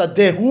metav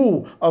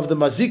sadehu of the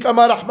mazik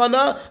amar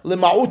rahmana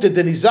lema'ute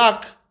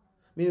denizak,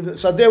 meaning the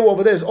sadehu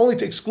over there is only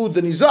to exclude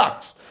the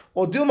nizaks,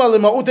 or dilma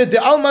lema'ute de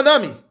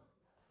almanami,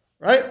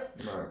 right?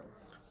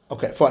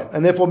 Okay, fine.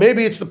 And therefore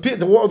maybe it's the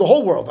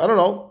whole world. I don't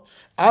know.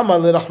 Amar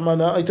le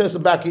rahmana. He tells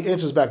him back. He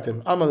answers back to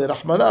him. Amar le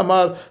rahmana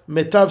amar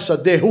metav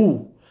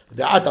sadehu. What's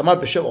the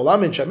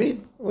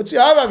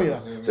Hava Amira?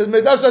 It says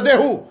Metav Sadeh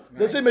who?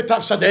 Doesn't say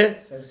Metav Sadeh.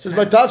 It says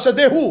Metav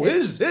Sadeh who?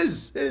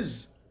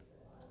 His.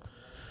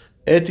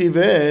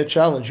 Etive,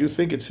 challenge, you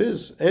think it's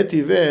his.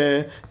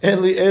 Etive,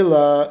 en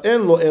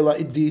lo ela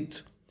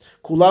idit.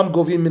 Kulam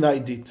govim mina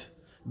idit.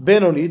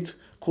 Benonit,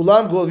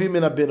 kulam govim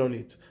mina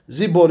benonit.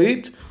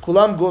 Ziborit,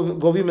 kulam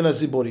govim mina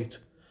ziborit.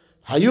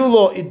 Hayu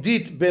lo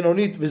idit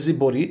benonit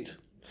v'ziborit.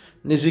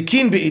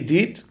 Nezikin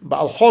beidit,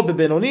 ba'al chol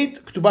bebenonit,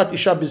 ktubat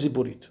isha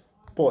beziborit.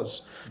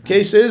 Pause.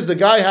 Case is the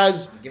guy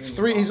has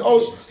three. He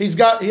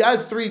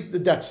has three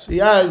debts. He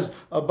has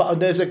a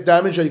nezek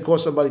damage that he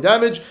caused somebody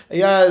damage. He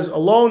has a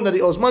loan that he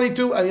owes money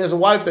to, and he has a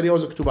wife that he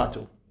owes a ketubah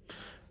to.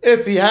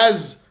 If he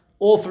has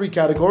all three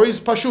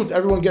categories, pashut,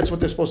 everyone gets what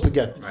they're supposed to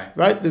get.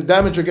 Right? The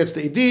damager gets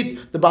the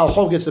idit, the baal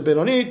chov gets the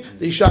benonit,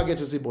 the isha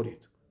gets the ziborit.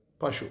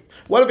 Pashut.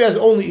 What if he has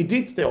only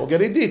idit? They all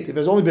get idit. If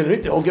there's only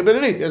benonit, they all get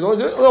benonit. They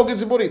all get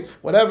ziborit.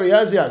 Whatever he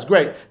has.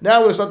 Great. Now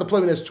we're going to start the play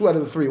when he has 2 out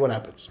of the 3. What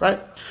happens? Right?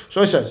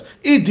 So he says,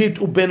 idit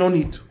u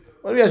benonit.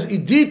 What if he has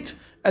idit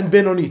and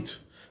benonit?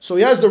 So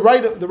he has the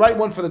right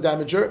one for the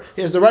damager.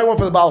 He has the right one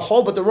for the baal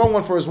chol, but the wrong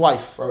one for his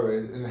wife.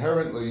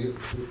 Inherently,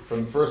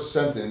 from the first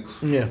sentence,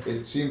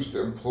 it seems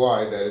to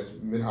imply that it's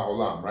min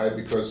ha'olam, right?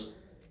 Because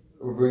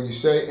when you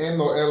say en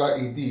lo ela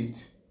idit,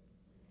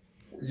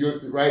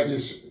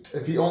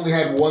 if he only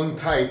had one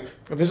type,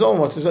 of his own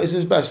one, it's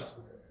his best.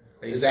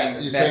 You're saying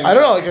I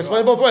don't know. You can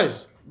explain it both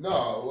ways.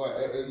 No,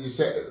 you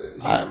say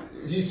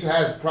he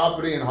has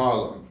property in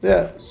Harlem.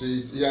 Yeah. So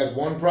he has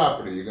one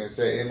property. You're going to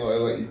say en lo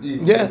ela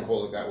idit. Yeah. You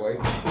call it that way.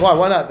 Why?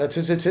 Why not? It's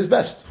his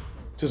best.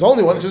 It's his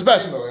only one. It's his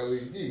best. En lo ela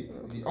idit.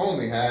 He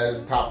only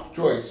has top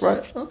choice.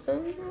 Right.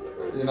 Okay.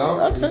 You know,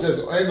 okay. He says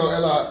en lo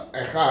ela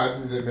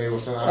echad. Maybe we'll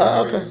say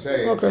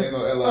okay. En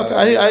lo ela.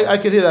 Okay. I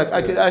could hear that.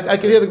 I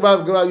could hear the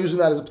Gemara using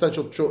that as a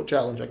potential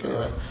challenge. I can hear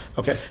that.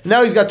 Okay.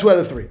 Now he's got 2 out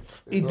of 3.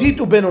 Idit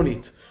u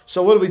benonit.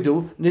 So what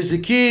do?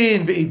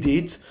 Nizikin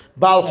beidit,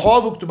 baal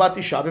chov uktubat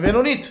isha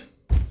bebenonit.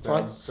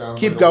 Fine.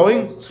 Keep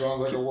going.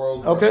 Sounds like a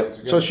world. Okay.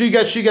 So she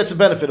gets a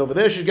benefit over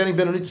there. She's getting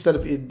benonit instead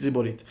of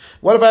ziborit.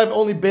 What if I have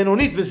only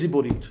benonit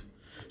v'ziborit?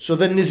 So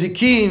then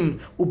nizikin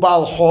u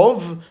baal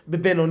chov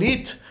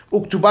bebenonit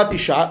uktubat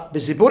isha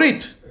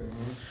beziborit.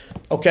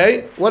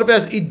 Okay. What if it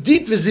has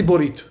idit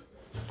v'ziborit?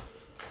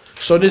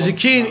 So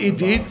nizikin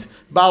idit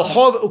baal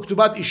chov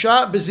uktubat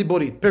isha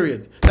beziborit.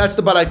 Period. That's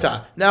the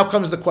baraita. Now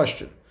comes the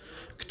question.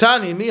 In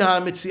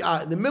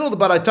the middle of the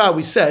baraita,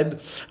 we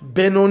said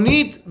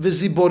benonit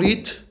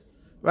v'ziborit,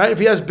 right? If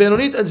he has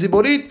benonit and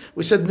ziborit,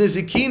 we said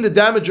nizikin, the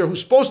damager who's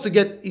supposed to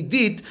get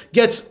idit,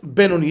 gets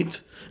benonit,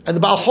 and the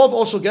baal chov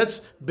also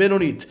gets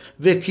benonit.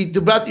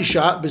 V'kitubat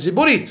isha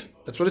b'ziborit.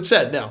 That's what it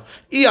said. Now,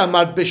 if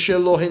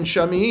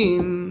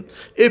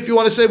you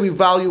want to say we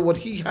value what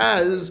he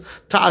has,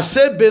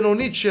 ta'aseh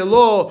benonit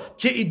shelo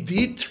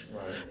ke'idit,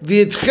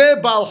 v'yitche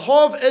baal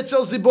chov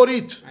etzel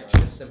ziborit.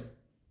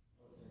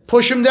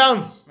 Push him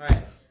down,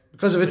 right?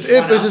 Because if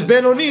it's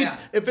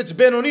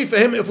benonit for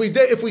him, if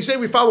we say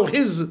we follow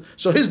his,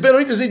 so his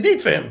benonit is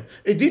idit for him.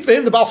 Idit for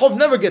him, the baal chov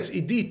never gets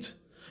idit.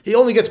 He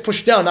only gets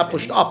pushed down, not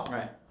pushed up.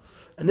 Right.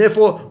 And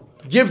therefore,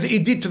 give the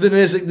idit to the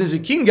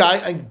nizikin guy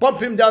and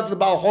bump him down to the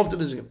baal chov to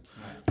the nizikin.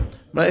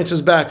 Right? It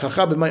says back,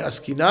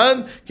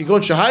 askinan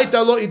kigon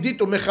shahaita lo idit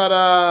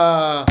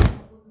umechara.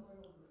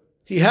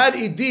 He had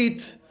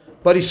idit,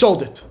 but he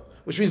sold it,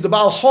 which means the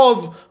baal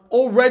chov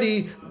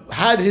already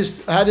had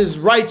his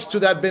rights to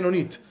that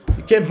benonit.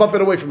 You can't bump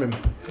it away from him.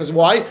 Because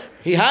why?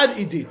 He had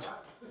idit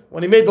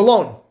when he made the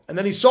loan, and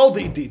then he sold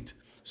the idit.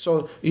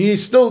 So he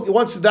still,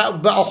 once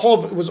that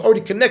Ba'achov was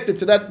already connected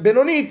to that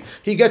Benonit,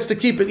 he gets to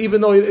keep it, even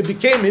though it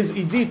became his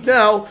Idit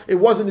now. It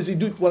wasn't his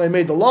Idit when I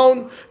made the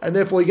loan, and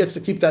therefore he gets to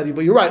keep that.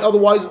 But you're right,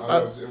 otherwise,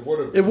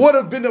 it would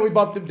have been that we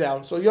bumped him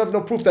down. So you have no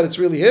proof that it's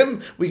really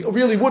him. We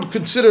really would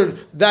consider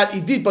that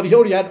Idit, but he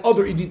already had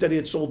other Idit that he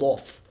had sold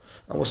off.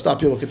 And we'll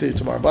stop here, we'll continue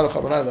tomorrow. Baruch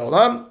Adonai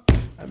Le'olam.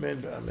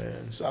 Amen,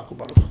 amen. Saku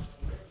Baruch.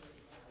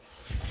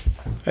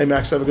 Hey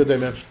Max, have a good day,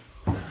 man.